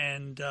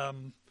and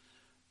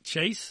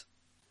Chase.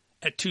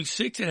 At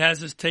 2-6, it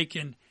has us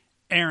taking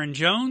Aaron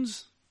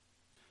Jones.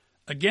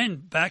 Again,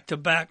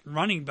 back-to-back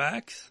running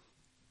backs,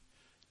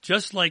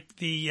 just like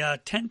the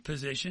 10th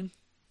position.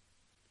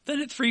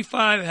 Then at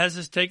 3-5, it has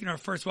us taking our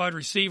first wide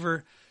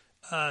receiver,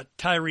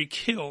 Tyreek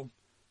Hill.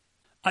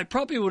 I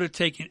probably would have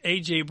taken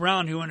A.J.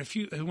 Brown, who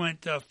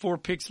went 4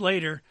 picks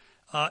later,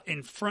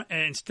 in front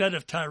instead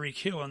of Tyreek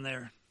Hill in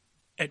there.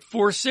 At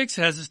 4-6,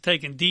 has us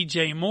taking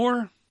DJ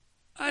Moore.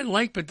 I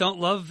like but don't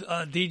love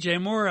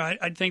DJ Moore.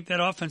 I think that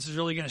offense is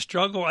really going to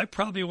struggle. I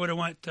probably would have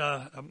went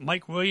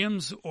Mike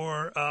Williams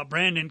or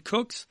Brandon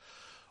Cooks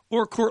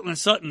or Cortland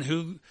Sutton,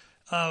 who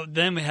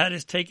then we had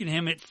us taking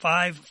him at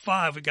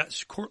 5-5. We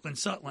got Cortland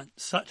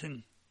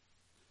Sutton.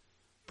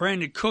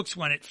 Brandon Cooks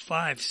went at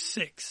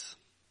 5-6.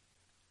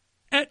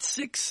 At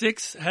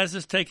 6-6 has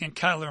us taking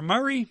Kyler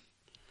Murray.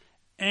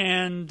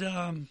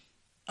 And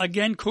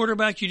again,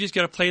 quarterback, you just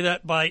got to play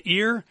that by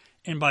ear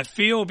and by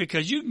feel,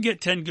 because you can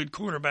get 10 good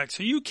quarterbacks.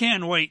 So you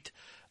can wait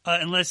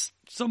unless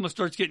someone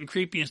starts getting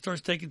creepy and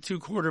starts taking 2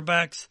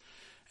 quarterbacks,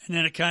 and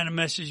then it kind of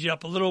messes you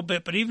up a little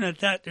bit. But even at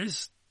that,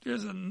 there's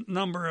a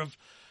number of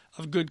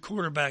good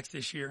quarterbacks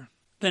this year.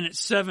 Then at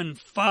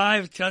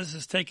 7-5, Cuz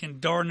is taking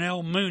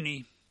Darnell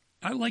Mooney.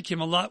 I like him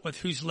a lot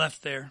with who's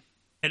left there.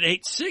 At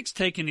 8-6,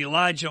 taking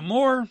Elijah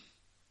Moore.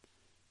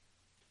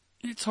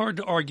 It's hard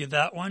to argue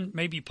that one.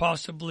 Maybe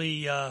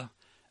possibly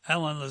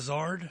Alan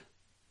Lazard.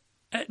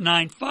 At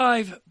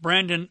 9-5,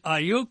 Brandon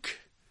Ayuk.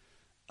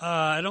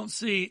 I don't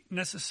see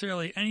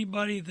necessarily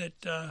anybody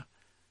that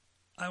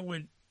I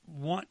would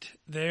want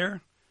there.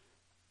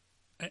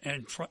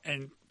 And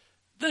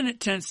then at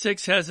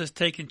 10-6 has us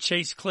taking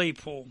Chase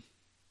Claypool.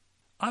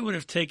 I would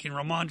have taken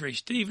Ramondre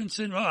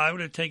Stevenson. Well, I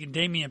would have taken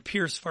Dameon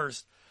Pierce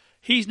first.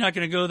 He's not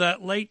going to go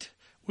that late.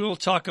 We'll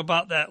talk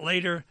about that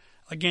later.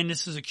 Again,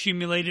 this is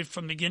accumulated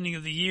from the beginning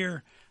of the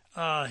year.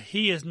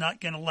 He is not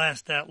going to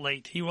last that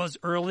late. He was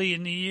early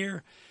in the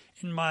year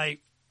in my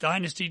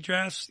dynasty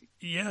drafts,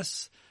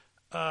 yes,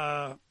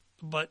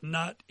 but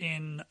not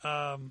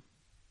now.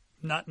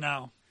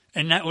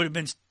 And that would have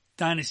been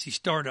dynasty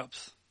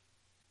startups.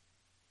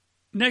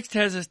 Next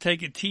has us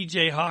taking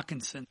T.J.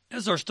 Hawkinson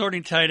as our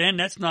starting tight end.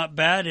 That's not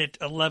bad at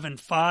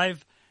 11-5.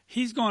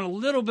 He's going a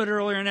little bit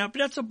earlier now, but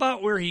that's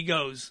about where he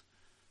goes.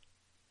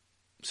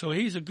 So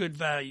he's a good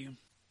value.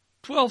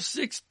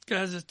 12-6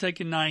 has us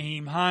taking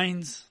Nyheim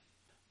Hines.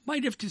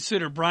 Might have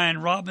considered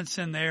Brian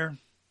Robinson there.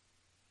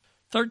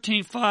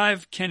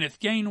 13-5, Kenneth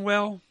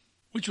Gainwell,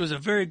 which was a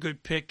very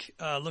good pick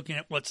looking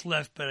at what's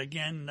left. But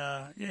again,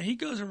 he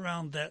goes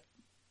around that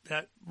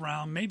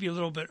round, maybe a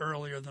little bit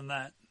earlier than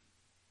that.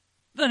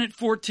 Then at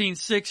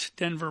 14-6,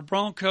 Denver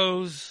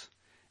Broncos.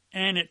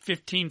 And at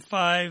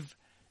 15-5,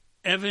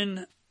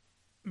 Evan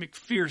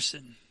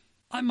McPherson.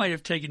 I might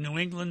have taken New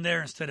England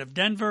there instead of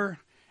Denver.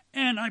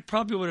 And I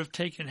probably would have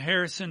taken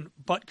Harrison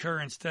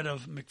Butker instead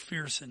of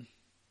McPherson.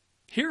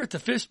 Here at the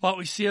 5th spot,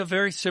 we see a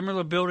very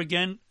similar build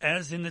again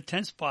as in the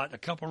 10th spot. A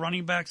couple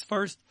running backs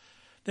first,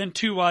 then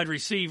 2 wide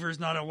receivers,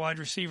 not a wide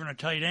receiver and a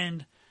tight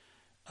end,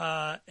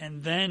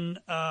 and then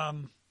a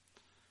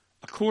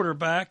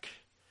quarterback,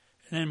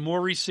 and then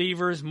more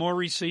receivers.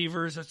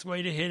 That's the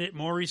way to hit it,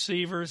 more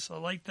receivers. I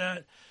like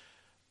that.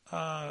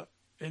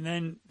 And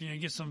then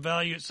get some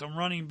value at some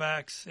running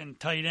backs and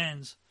tight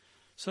ends.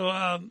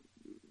 So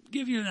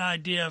give you an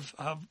idea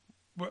of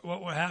what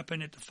will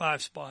happen at the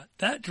 5 spot.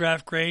 That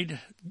draft grade,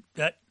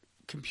 that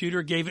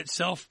computer gave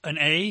itself an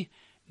A,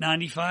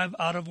 95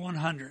 out of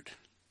 100.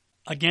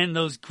 Again,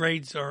 those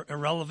grades are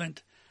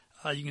irrelevant.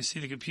 You can see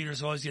the computer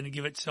is always going to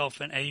give itself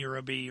an A or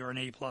a B or an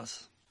A+.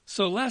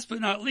 So last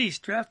but not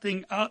least,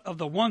 drafting out of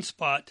the 1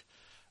 spot,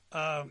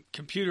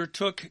 computer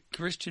took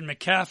Christian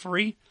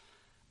McCaffrey.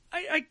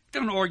 I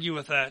don't argue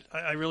with that.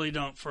 I really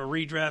don't. For a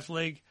redraft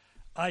league,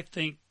 I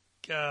think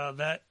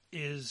that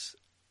is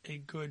a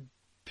good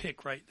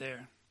pick right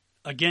there.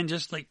 Again,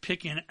 just like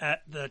picking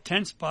at the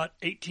 10 spot,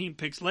 18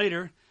 picks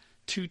later,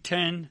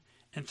 2-10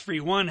 and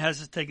 3-1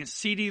 has us taking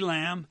CeeDee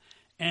Lamb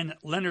and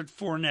Leonard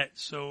Fournette.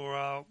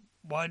 So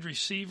wide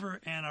receiver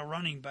and a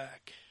running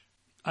back.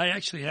 I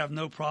actually have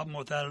no problem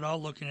with that at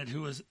all, looking at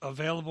who is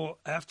available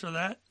after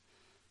that.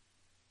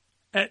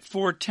 At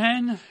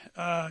 4-10,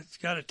 it's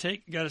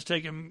got us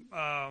taking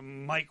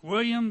Mike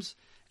Williams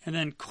and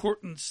then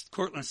Cortland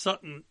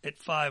Sutton at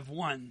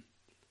 5-1.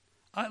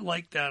 I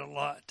like that a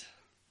lot.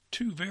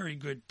 2 very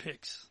good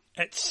picks.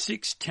 At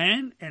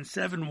 6-10 and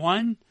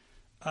 7-1,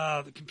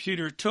 the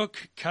computer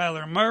took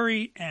Kyler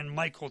Murray and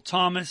Michael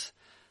Thomas.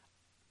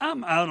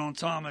 I'm out on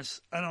Thomas.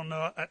 I don't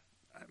know.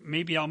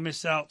 Maybe I'll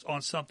miss out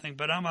on something,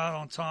 but I'm out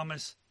on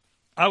Thomas.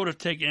 I would have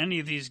taken any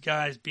of these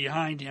guys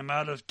behind him. I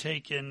would have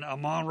taken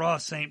Amon-Ra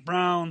St.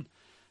 Brown,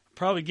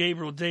 probably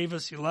Gabriel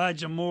Davis,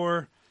 Elijah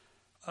Moore,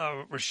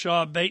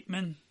 Rashad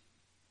Bateman.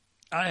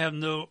 I have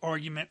no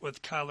argument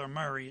with Kyler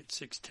Murray at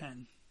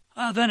 6'10".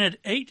 Then at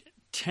 8,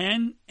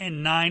 10,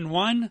 and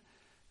 9-1,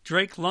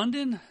 Drake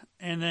London,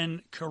 and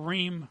then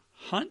Kareem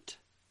Hunt.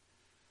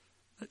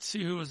 Let's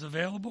see who was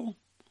available.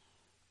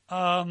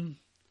 Damian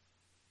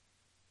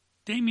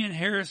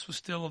Harris was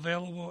still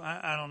available.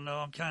 I don't know.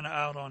 I'm kind of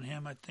out on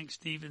him. I think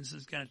Stevenson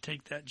is going to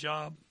take that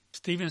job.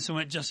 Stevenson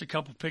went just a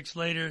couple picks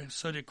later.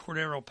 So did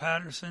Cordero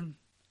Patterson.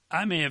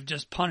 I may have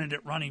just punted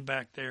at running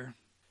back there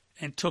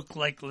and took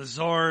like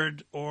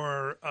Lazard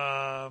or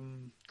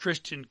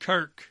Christian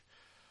Kirk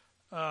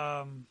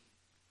or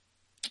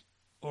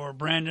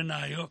Brandon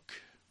Ayuk.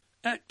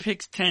 At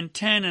picks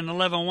 10-10 and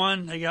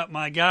 11-1, they got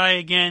my guy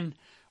again,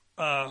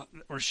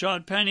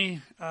 Rashad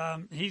Penny.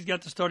 He's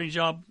got the starting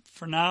job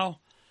for now.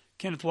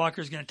 Kenneth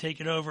Walker's going to take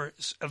it over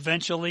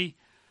eventually,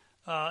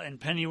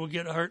 and Penny will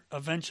get hurt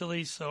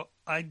eventually, so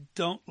I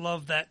don't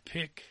love that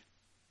pick.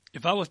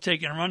 If I was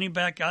taking a running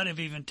back, I'd have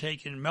even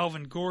taken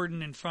Melvin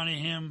Gordon in front of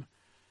him,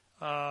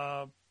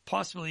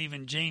 possibly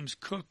even James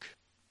Cook.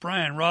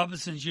 Brian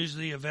Robinson's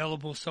usually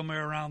available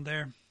somewhere around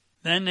there.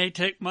 Then they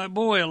take my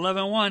boy,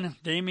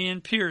 11-1,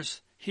 Dameon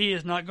Pierce. He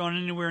is not going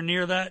anywhere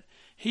near that.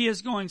 He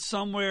is going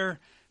somewhere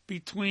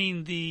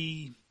between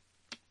the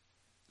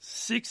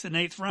 6th and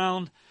 8th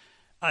round.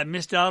 I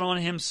missed out on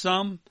him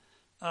some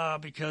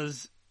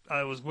because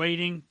I was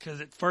waiting.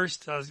 Because at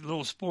first I was a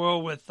little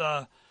spoiled with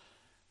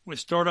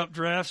startup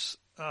drafts.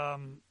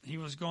 He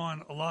was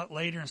going a lot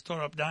later in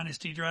startup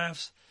dynasty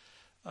drafts.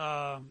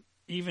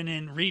 Even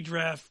in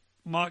redraft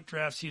mock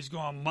drafts, he was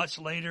going much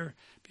later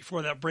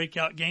before that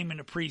breakout game in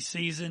the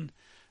preseason.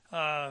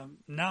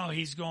 Now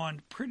he's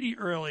going pretty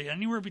early,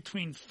 anywhere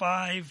between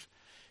 5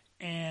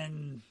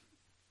 and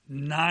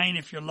 9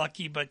 if you're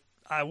lucky, but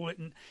I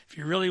wouldn't. If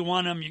you really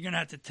want him, you're going to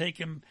have to take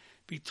him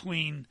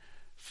between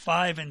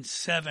 5 and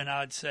 7,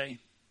 I'd say.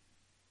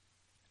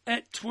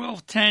 At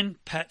 12-10,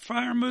 Pat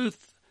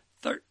Freiermuth.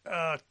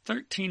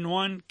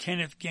 13-1,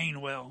 Kenneth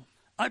Gainwell.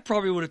 I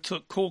probably would have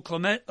took Cole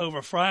Kmet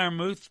over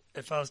Freiermuth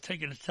if I was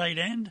taking a tight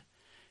end.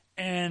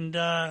 And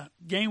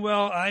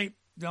Gainwell, I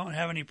don't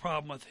have any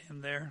problem with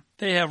him there.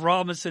 They have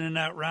Robinson in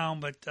that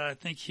round, but I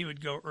think he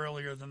would go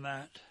earlier than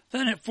that.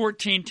 Then at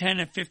 14-10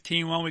 and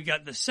 15-1, we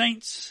got the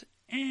Saints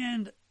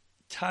and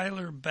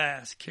Tyler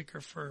Bass,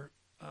 kicker for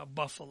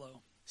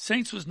Buffalo.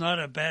 Saints was not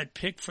a bad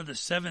pick for the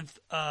 7th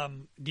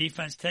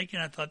defense taken.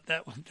 I thought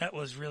that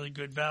was really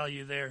good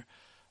value there.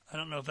 I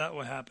don't know if that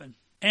will happen.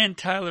 And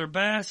Tyler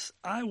Bass,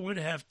 I would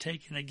have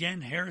taken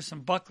again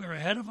Harrison Butker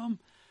ahead of him,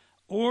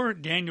 or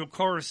Daniel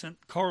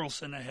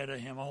Carlson ahead of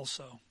him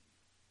also.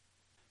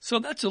 So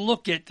that's a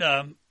look at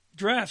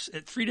drafts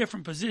at 3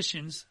 different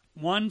positions,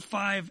 1,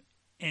 5,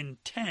 and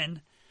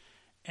 10,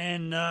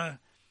 and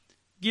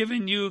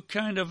giving you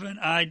kind of an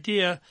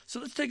idea. So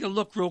let's take a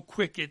look real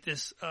quick at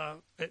this.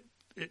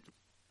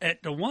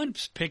 At the 1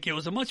 pick, it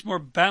was a much more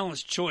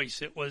balanced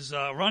choice. It was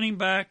running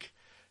back,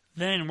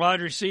 then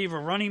wide receiver,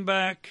 running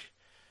back,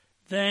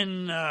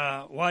 then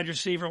wide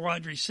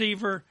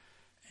receiver,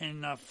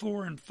 and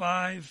 4 and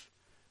 5.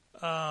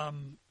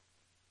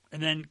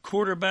 And then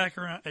quarterback,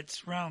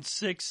 it's round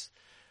 6.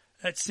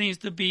 That seems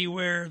to be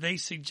where they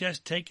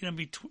suggest taking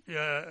them.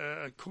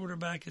 A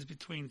quarterback is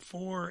between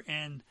 4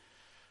 and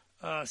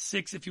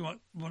 6 if you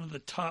want one of the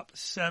top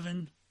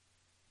 7.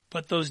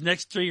 But those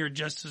next 3 are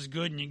just as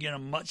good, and you get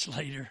them much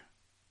later.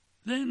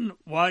 Then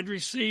wide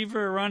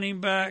receiver,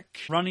 running back,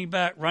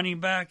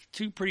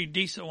 2 pretty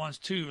decent ones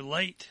too,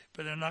 late,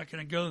 but they're not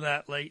going to go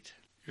that late.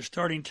 You're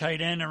starting tight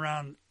end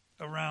around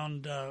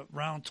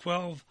round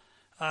 12.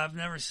 I've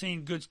never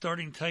seen good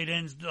starting tight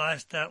ends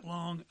last that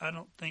long. I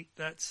don't think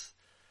that's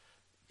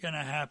going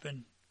to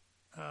happen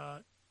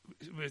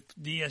with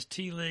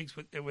DST leagues,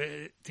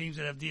 with teams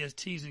that have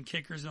DSTs and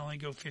kickers that only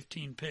go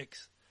 15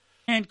 picks.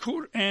 And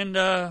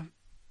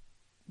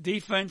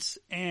defense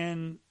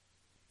and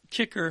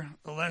kicker,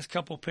 the last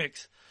couple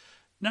picks.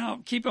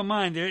 Now, keep in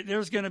mind,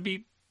 there's going to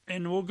be,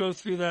 and we'll go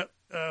through that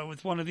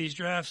with one of these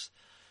drafts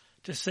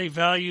to say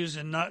values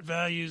and not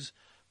values,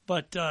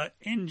 but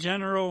in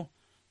general,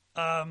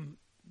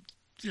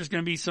 there's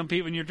going to be some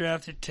people in your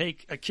draft that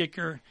take a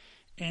kicker,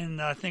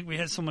 and I think we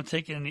had someone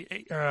taking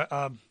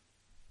a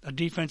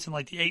defense in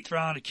like the 8th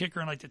round, a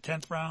kicker in like the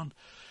 10th round.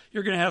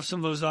 You're going to have some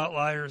of those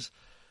outliers.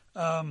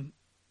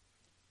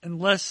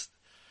 Unless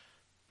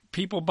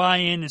people buy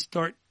in and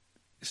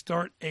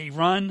start a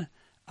run,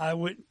 I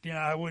would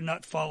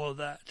not follow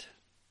that.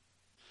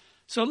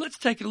 So let's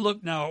take a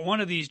look now at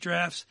one of these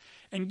drafts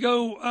and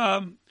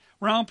go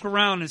round per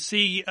round and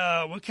see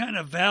what kind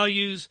of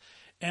values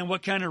and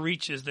what kind of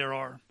reaches there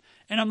are.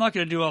 And I'm not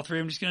going to do all 3.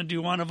 I'm just going to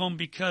do one of them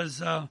because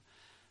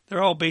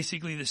they're all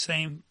basically the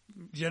same,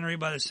 generated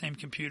by the same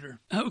computer.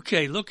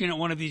 Okay, looking at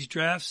one of these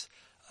drafts,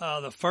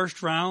 the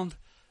first round,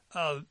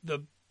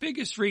 the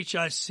biggest reach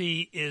I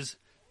see is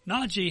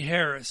Najee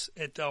Harris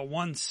at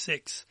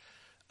 1-6.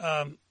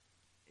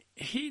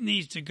 He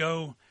needs to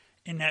go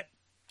in that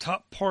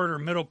top part or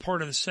middle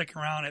part of the second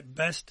round at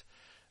best.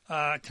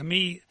 To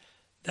me,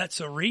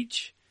 that's a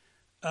reach.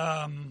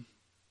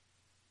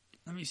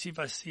 Let me see if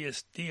I see a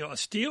steal. A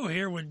steal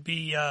here would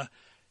be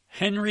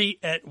Henry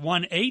at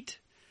 1.8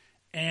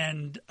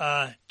 and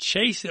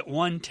Chase at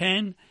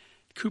 1.10,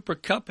 Cooper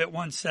Kupp at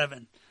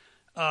 1.7.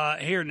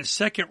 Here in the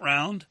second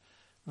round,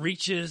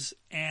 reaches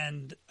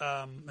and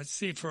let's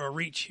see for a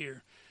reach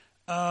here.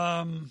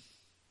 A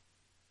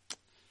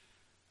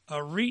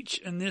reach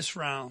in this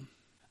round.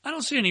 I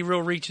don't see any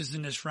real reaches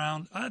in this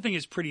round. I think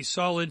it's pretty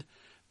solid.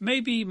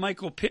 Maybe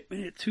Michael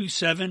Pittman at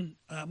 2.7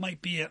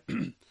 might be a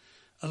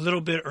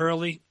little bit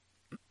early.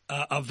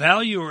 A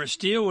value or a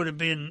steal would have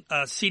been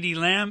CeeDee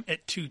Lamb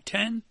at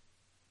 2.10.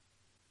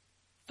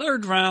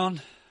 Third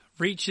round,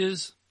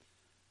 reaches.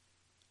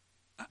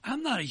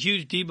 I'm not a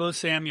huge Deebo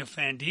Samuel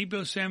fan.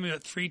 Deebo Samuel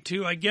at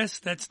 3.2, I guess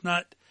that's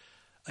not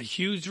a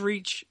huge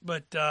reach,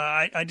 but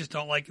I just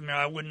don't like him there.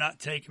 I would not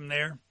take him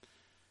there.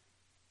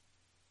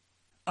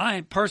 I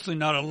am personally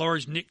not a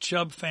large Nick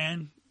Chubb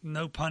fan,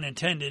 no pun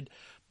intended,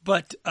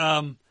 but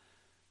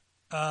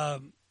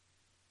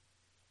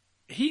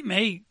he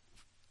may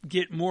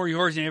get more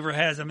yards than he ever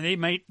has. I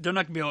mean, they're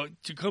not going to be able to.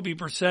 Jacoby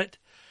Brissett,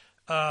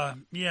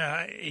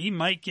 he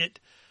might get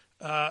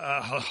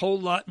a whole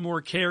lot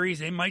more carries.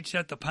 They might just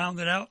have to pound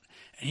it out,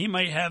 and he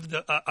might have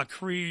a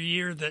career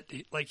year that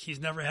like he's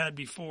never had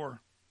before.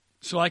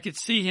 So I could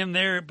see him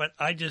there, but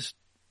I don't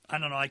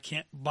know. I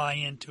can't buy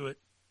into it.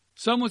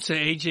 Some would say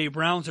A.J.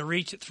 Brown's a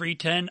reach at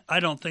 3.10. I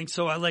don't think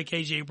so. I like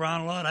A.J.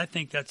 Brown a lot. I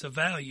think that's a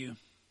value.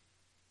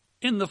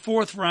 In the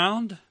fourth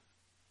round,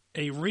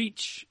 a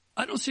reach.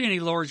 I don't see any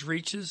large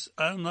reaches.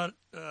 I'm not.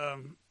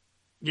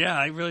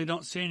 I really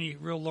don't see any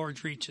real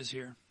large reaches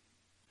here.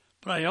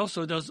 But I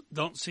also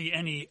don't see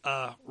any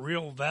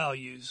real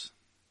values.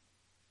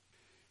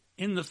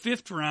 In the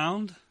fifth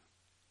round,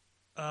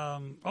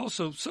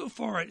 also so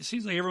far it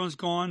seems like everyone's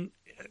gone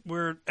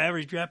where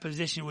average draft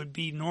position would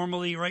be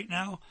normally right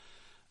now.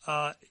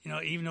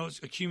 Even though it's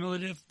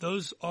accumulative,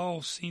 those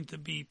all seem to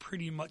be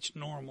pretty much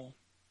normal.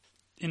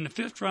 In the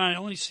fifth round, I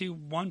only see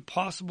one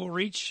possible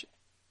reach,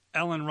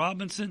 Allen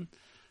Robinson.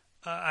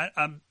 I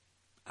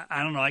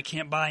don't know. I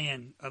can't buy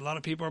in. A lot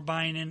of people are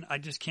buying in. I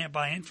just can't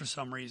buy in for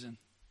some reason.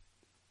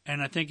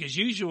 And I think, as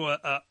usual,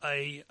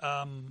 a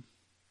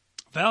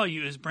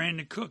value is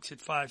Brandon Cooks at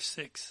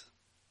 5.6.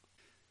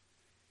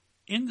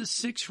 In the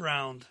sixth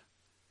round,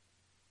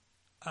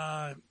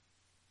 I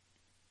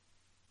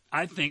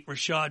think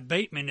Rashad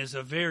Bateman is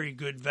a very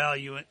good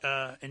value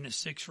in the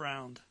sixth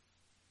round.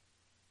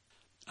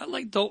 I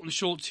like Dalton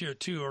Schultz here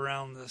too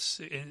around this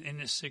in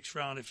this sixth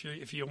round.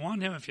 If you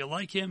want him, if you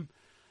like him,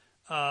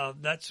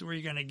 that's where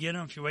you're going to get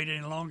him. If you wait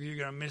any longer, you're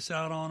going to miss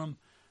out on him.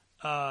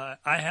 I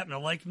happen to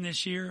like him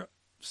this year.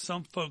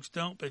 Some folks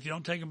don't, but if you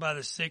don't take him by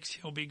the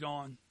 6th, he'll be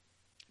gone.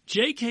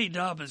 J.K.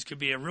 Dobbins could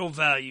be a real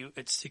value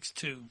at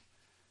 6.2.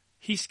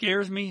 He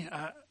scares me.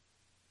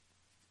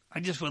 I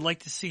just would like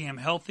to see him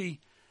healthy.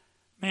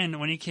 Man,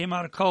 when he came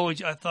out of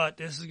college, I thought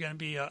this is going to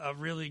be a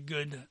really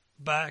good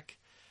back,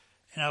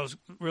 and I was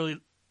really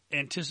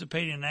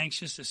anticipating and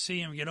anxious to see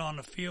him get on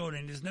the field,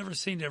 and he's never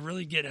seemed to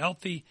really get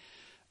healthy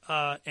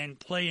and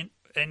play in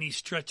any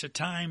stretch of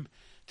time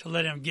to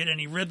let him get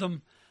any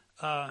rhythm.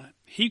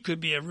 He could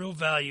be a real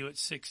value at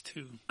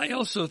 6.2. I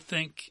also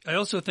think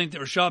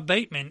that Rashad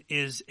Bateman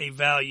is a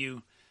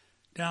value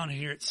down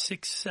here at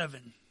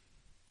 6.7.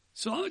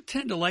 So I would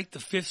tend to like the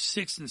 5th,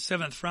 6th, and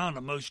 7th round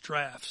of most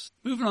drafts.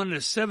 Moving on to the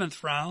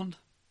 7th round,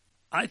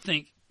 I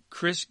think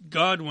Chris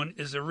Godwin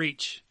is a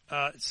reach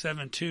at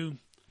 7.2.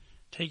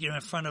 Taking him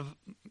in front of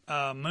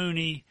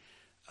Mooney,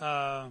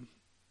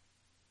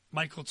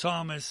 Michael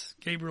Thomas,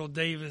 Gabriel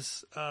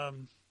Davis. I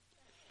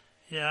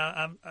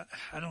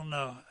don't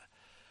know.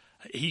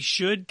 He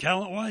should,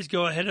 talent-wise,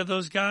 go ahead of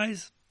those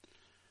guys,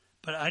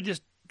 but I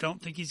just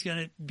don't think he's going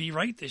to be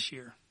right this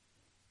year.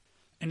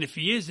 And if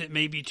he is, it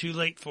may be too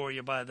late for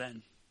you by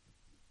then.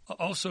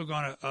 Also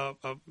gone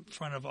in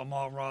front of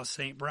Amon-Ra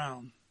St.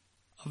 Brown.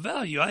 A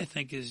value, I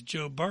think, is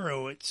Joe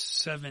Burrow at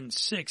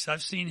 7.6.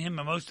 I've seen him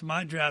in most of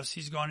my drafts.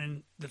 He's gone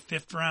in the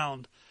 5th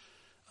round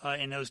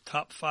in those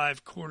top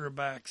 5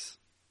 quarterbacks.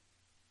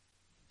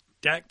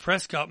 Dak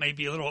Prescott may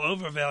be a little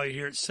overvalued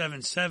here at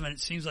 7.7. It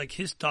seems like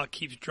his stock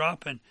keeps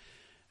dropping.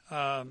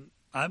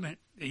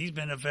 He's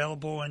been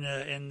available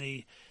in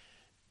the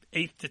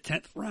 8th to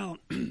 10th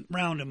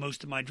round in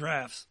most of my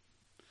drafts.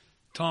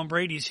 Tom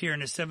Brady's here in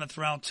the 7th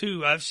round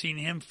too. I've seen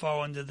him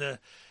fall into the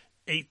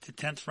 8th to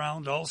 10th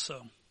round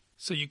also.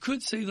 So you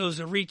could say those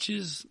are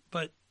reaches,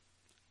 but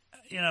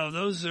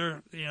those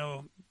are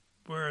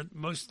where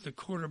most of the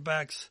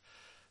quarterbacks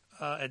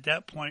at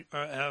that point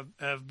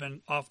have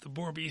been off the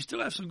board. But you still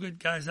have some good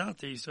guys out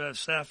there. You still have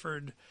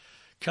Stafford,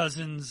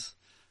 Cousins,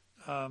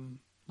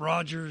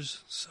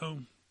 Rodgers. So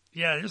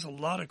yeah, there's a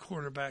lot of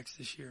quarterbacks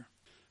this year.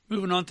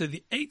 Moving on to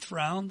the 8th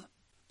round,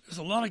 there's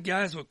a lot of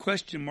guys with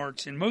question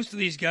marks, and most of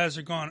these guys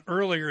are gone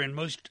earlier in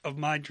most of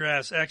my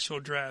drafts, actual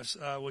drafts,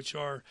 which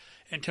are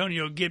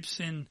Antonio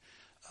Gibson,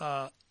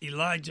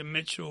 Elijah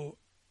Mitchell,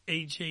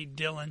 A.J.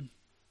 Dillon.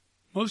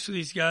 Most of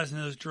these guys in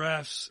those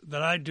drafts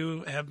that I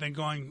do have been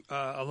going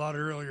a lot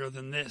earlier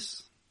than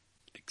this.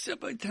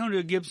 Except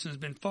Antonio Gibson has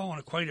been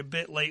falling quite a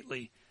bit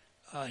lately.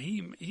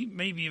 He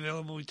may be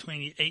available between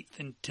the 8th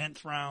and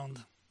 10th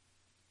round.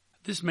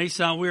 This may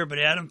sound weird, but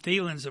Adam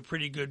Thielen's a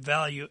pretty good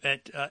value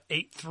at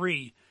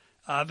 8.3.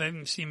 I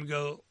haven't seen him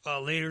go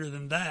later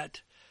than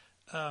that.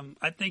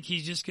 I think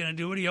he's just going to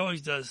do what he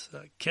always does,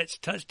 catch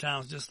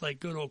touchdowns, just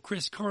like good old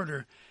Chris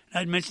Carter.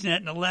 I'd mentioned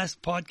that in the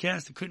last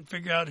podcast. I couldn't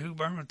figure out who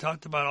Berman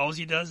talked about. All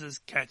he does is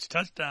catch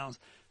touchdowns.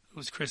 It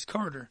was Chris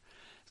Carter.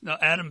 Now,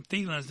 Adam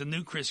Thielen is the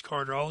new Chris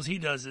Carter. All he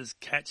does is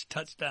catch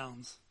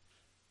touchdowns.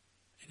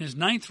 In his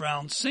 9th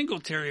round,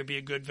 Singletary would be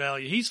a good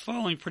value. He's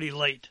falling pretty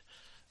late.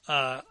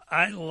 I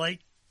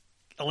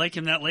like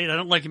him that late. I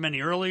don't like him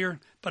any earlier,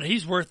 but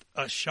he's worth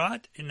a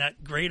shot in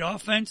that great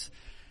offense.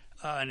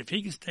 And if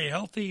he can stay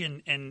healthy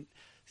and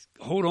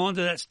hold on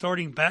to that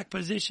starting back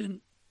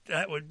position,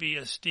 that would be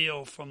a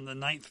steal from the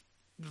ninth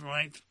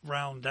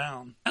round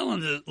down.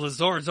 Allen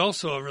Lazard is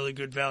also a really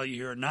good value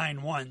here,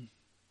 9-1.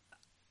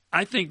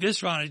 I think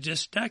this round is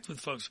just stacked with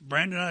folks.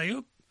 Brandon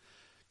Ayuk,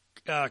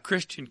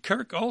 Christian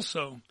Kirk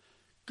also,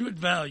 good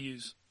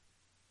values.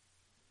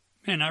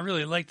 Man, I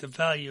really like the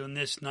value in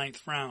this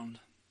 9th round.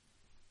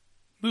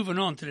 Moving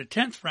on to the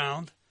 10th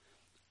round,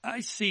 I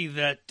see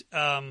that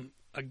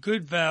a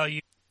good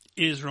value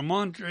is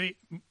Ramondre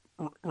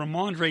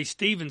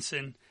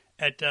Stevenson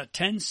at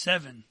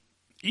 10.7.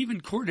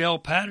 Even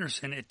Cordell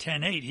Patterson at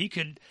 10.8. He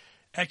could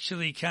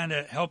actually kind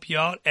of help you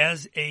out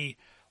as a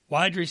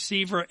wide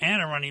receiver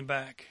and a running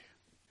back.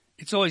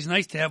 It's always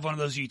nice to have one of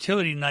those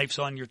utility knives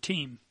on your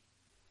team.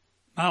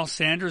 Miles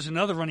Sanders,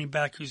 another running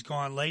back who's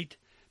gone late.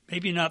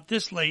 Maybe not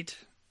this late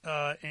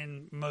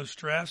in most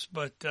drafts,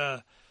 but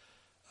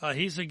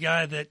he's a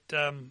guy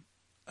that,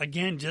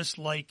 again, just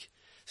like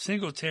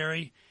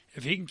Singletary,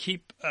 if he can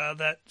keep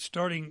that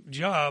starting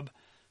job,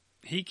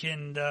 he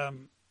can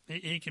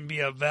be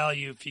a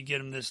value if you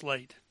get him this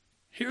late.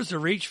 Here's a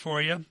reach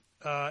for you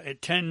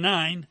at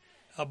 10.9,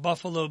 a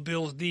Buffalo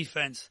Bills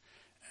defense.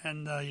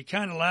 And you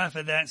kind of laugh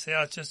at that and say,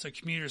 oh, it's just a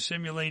computer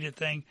simulated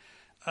thing.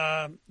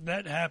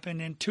 That happened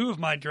in 2 of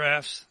my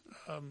drafts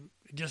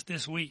just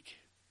this week.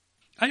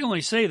 I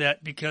only say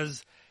that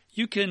because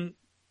you can,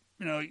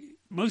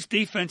 most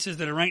defenses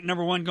that are ranked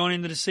number 1 going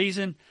into the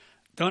season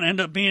don't end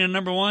up being a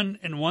number 1,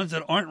 and ones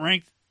that aren't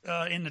ranked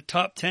in the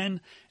top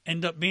 10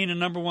 end up being a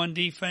number 1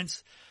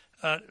 defense.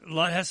 A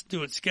lot has to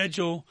do with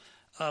schedule.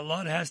 A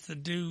lot has to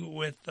do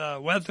with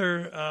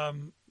weather.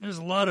 There's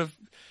a lot of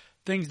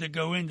things that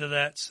go into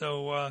that,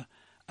 so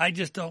I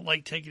just don't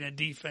like taking a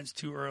defense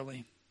too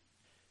early.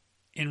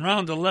 In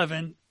round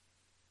 11,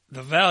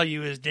 the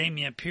value is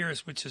Dameon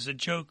Pierce, which is a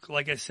joke.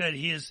 Like I said,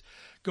 he is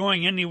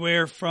going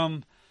anywhere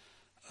from,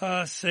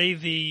 say, to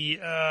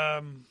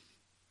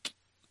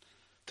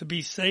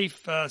be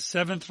safe,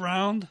 7th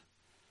round,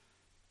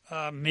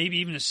 maybe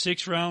even a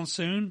 6th round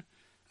soon.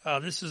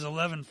 This is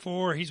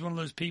 11.4. He's one of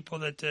those people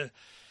that the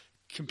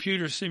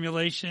computer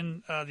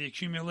simulation, the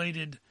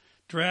accumulated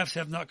drafts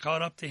have not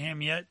caught up to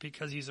him yet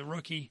because he's a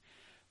rookie.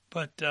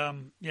 But,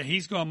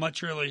 he's gone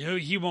much earlier.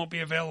 He won't be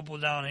available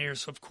down here,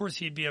 so of course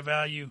he'd be a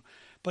value,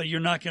 but you're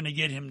not going to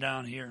get him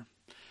down here.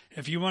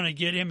 If you want to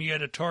get him, you got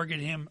to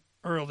target him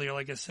earlier.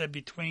 Like I said,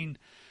 between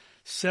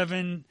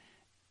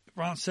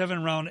round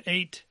 7, round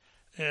 8,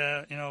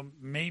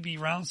 maybe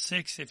round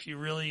 6 if you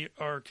really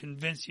are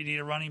convinced you need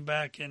a running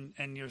back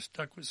and you're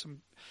stuck with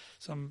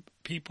some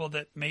people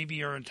that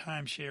maybe are in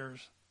timeshares.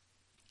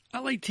 I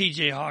like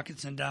T.J.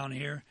 Hawkinson down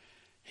here.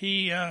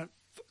 He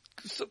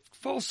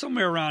falls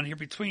somewhere around here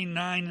between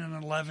 9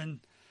 and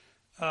 11.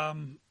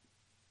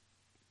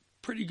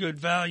 Pretty good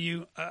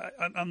value.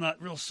 I'm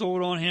not real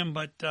sold on him,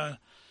 but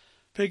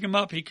pick him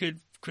up. He could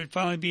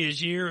finally be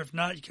his year. If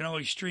not, you can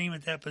always stream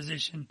at that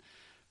position.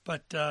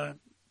 But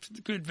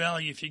good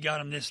value if you got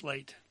him this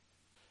late.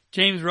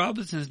 James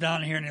Robinson's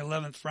down here in the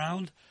 11th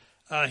round.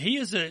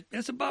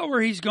 That's about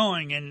where he's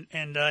going,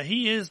 and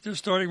he is their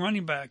starting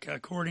running back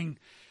according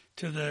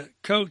to the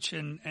coach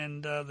and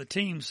the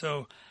team.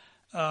 So,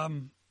 I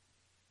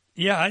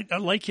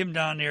like him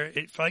down there.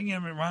 If I can get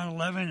him at round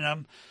 11 and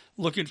I'm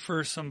looking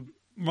for some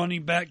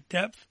running back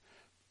depth,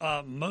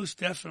 most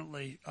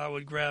definitely I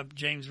would grab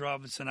James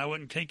Robinson. I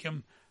wouldn't take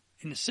him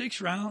in the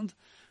 6th round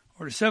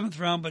or the 7th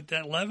round, but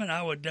that 11,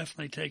 I would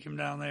definitely take him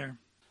down there.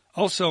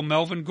 Also,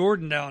 Melvin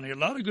Gordon down here. A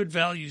lot of good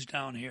values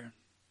down here.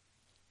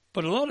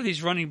 But a lot of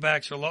these running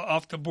backs are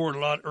off the board a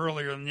lot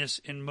earlier than this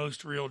in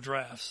most real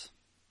drafts.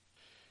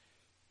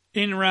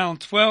 In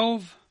round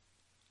 12,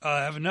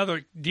 I have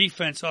another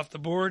defense off the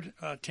board,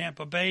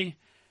 Tampa Bay.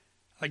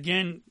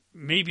 Again,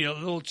 maybe a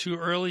little too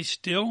early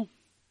still.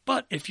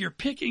 But if you're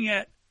picking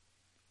at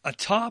a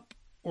top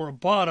or a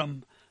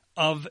bottom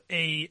of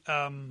a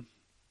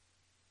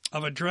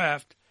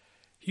draft,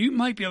 you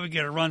might be able to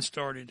get a run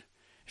started.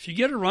 If you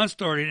get a run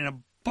started and a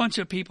bunch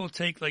of people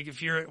take, like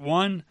if you're at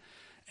 1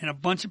 and a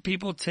bunch of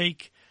people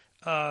take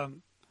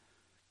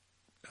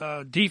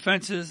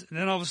defenses, and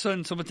then all of a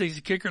sudden someone takes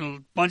a kicker and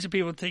a bunch of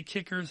people take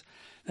kickers,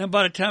 then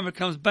by the time it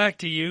comes back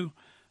to you,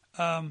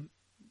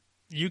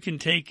 you can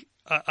take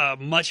a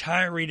much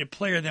higher rated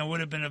player than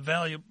would have been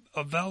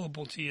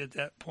available to you at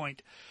that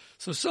point.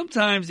 So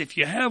sometimes if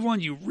you have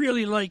one you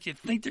really like, you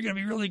think they're going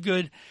to be really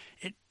good,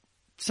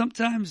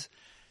 sometimes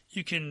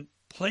you can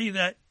play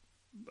that,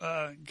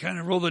 kind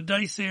of roll the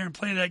dice there and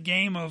play that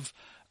game of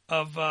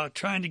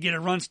trying to get a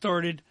run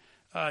started.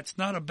 It's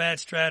not a bad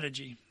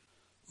strategy.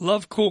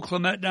 Love Cole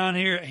Kmet down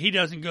here. He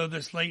doesn't go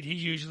this late.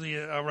 He's usually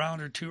a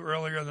round or two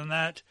earlier than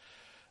that.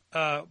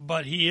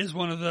 But he is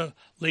one of the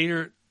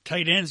later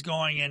tight ends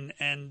going,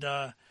 and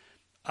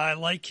I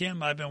like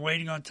him. I've been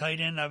waiting on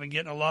tight end. I've been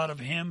getting a lot of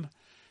him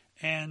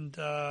and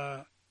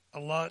a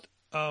lot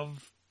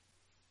of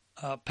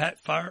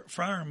Pat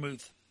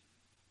Freiermuth.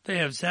 They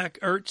have Zach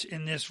Ertz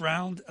in this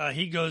round.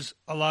 He goes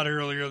a lot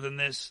earlier than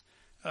this,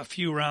 a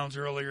few rounds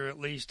earlier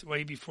at least,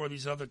 way before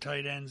these other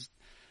tight ends,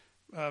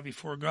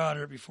 before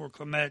Goddard, before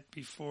Kmet,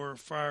 before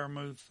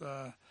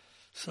Freiermuth.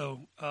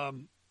 So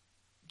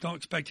don't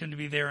expect him to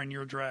be there in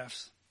your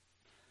drafts.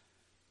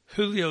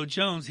 Julio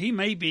Jones, he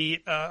may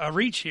be a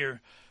reach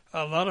here.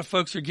 A lot of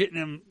folks are getting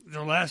him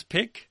their last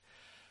pick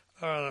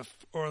or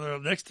their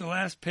next to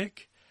last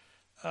pick.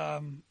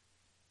 I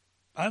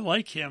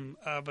like him,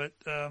 but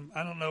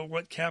I don't know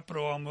what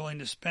capital I'm willing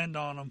to spend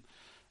on him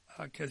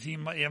because he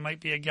might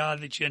be a guy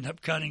that you end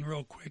up cutting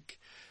real quick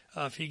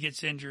if he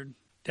gets injured.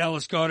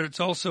 Dallas Goedert's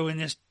also in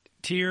this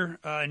tier,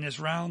 in this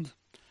round.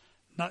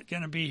 Not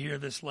going to be here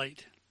this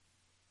late.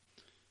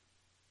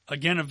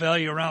 Again, a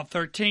value around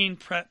 13.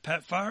 Pat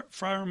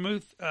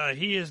Freiermuth,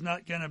 he is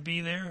not going to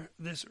be there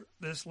this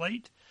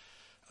late.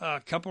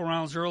 A couple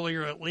rounds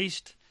earlier at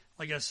least,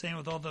 like I was saying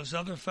with all those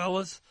other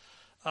fellas.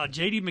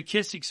 J.D.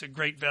 McKissick's a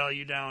great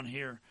value down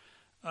here,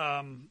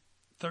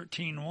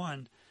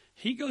 13-1.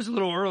 He goes a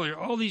little earlier.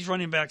 All these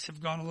running backs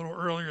have gone a little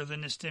earlier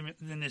than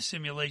this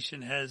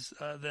simulation has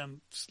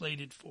them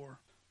slated for.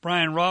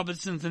 Brian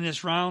Robinson's in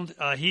this round.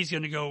 He's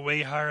going to go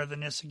way higher than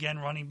this. Again,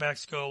 running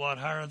backs go a lot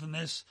higher than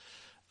this.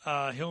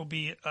 He'll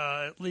be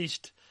at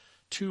least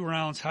 2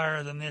 rounds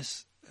higher than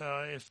this,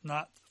 if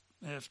not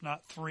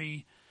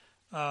 3.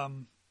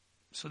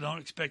 So don't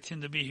expect him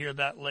to be here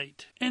that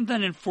late. And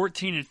then in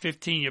 14 and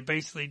 15, you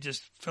basically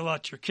just fill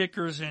out your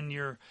kickers and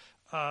your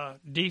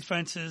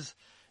defenses.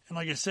 And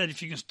like I said,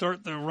 if you can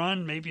start the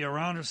run maybe a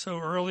round or so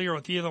earlier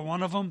with either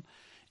one of them,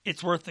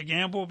 it's worth the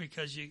gamble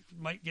because you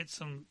might get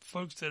some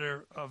folks that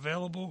are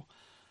available.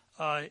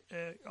 The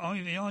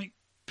only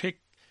pick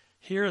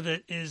here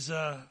that is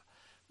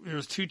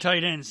there's 2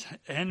 tight ends,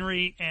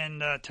 Henry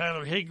and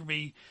Tyler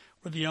Higbee,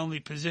 were the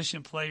only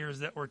position players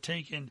that were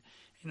taken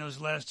in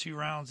those last 2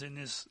 rounds in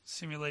this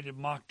simulated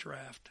mock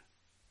draft.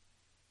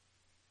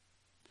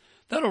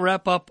 That'll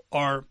wrap up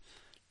our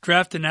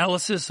draft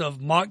analysis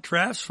of mock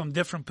drafts from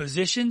different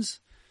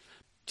positions.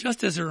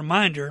 Just as a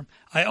reminder,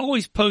 I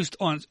always post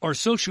on our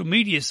social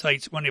media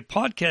sites when a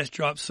podcast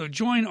drops, so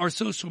join our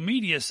social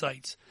media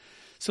sites.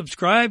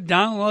 Subscribe,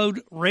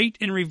 download, rate,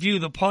 and review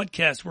the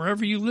podcast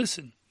wherever you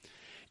listen.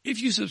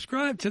 If you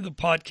subscribe to the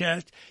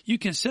podcast, you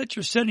can set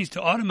your settings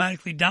to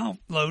automatically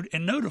download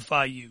and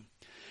notify you.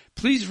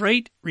 Please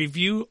rate,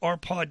 review our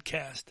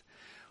podcast.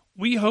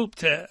 We hope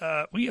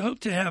to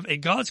have a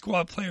God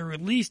Squad player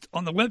released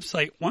on the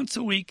website once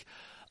a week,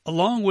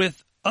 along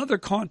with other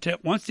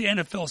content once the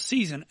NFL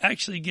season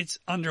actually gets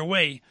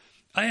underway.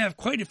 I have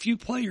quite a few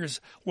players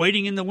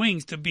waiting in the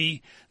wings to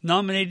be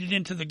nominated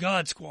into the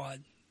God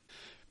Squad.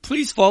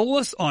 Please follow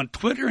us on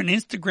Twitter and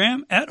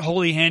Instagram at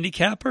Holy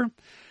Handicapper.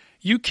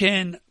 You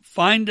can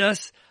find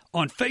us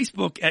on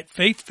Facebook at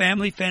Faith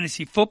Family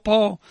Fantasy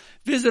Football.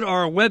 Visit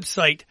our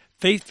website,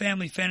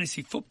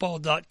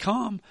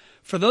 faithfamilyfantasyfootball.com.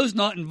 For those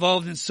not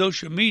involved in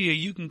social media,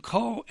 you can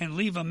call and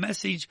leave a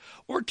message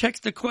or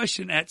text a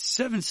question at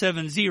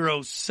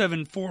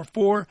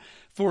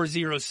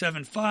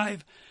 770-744-4075.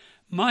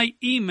 My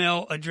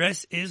email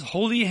address is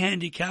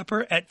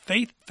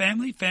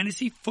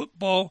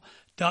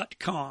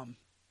holyhandicapper@faithfamilyfantasyfootball.com.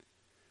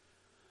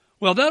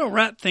 Well, that'll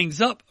wrap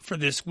things up for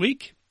this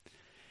week.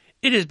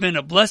 It has been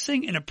a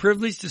blessing and a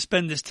privilege to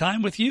spend this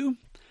time with you.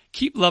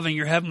 Keep loving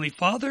your Heavenly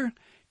Father,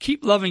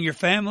 keep loving your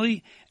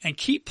family, and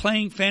keep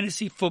playing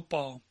fantasy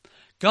football.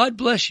 God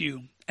bless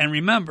you, and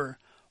remember,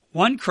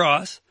 1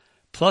 cross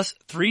plus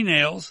 3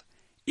 nails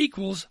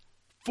equals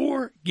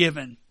 4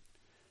 given.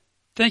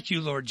 Thank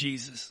you, Lord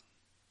Jesus.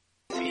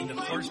 In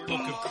the first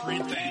book of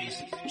Corinthians,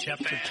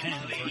 chapter 10,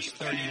 verse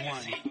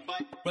 31,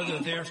 whether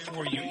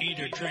therefore you eat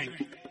or drink,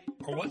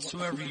 or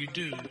whatsoever you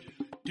do,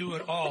 do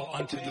it all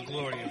unto the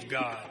glory of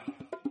God.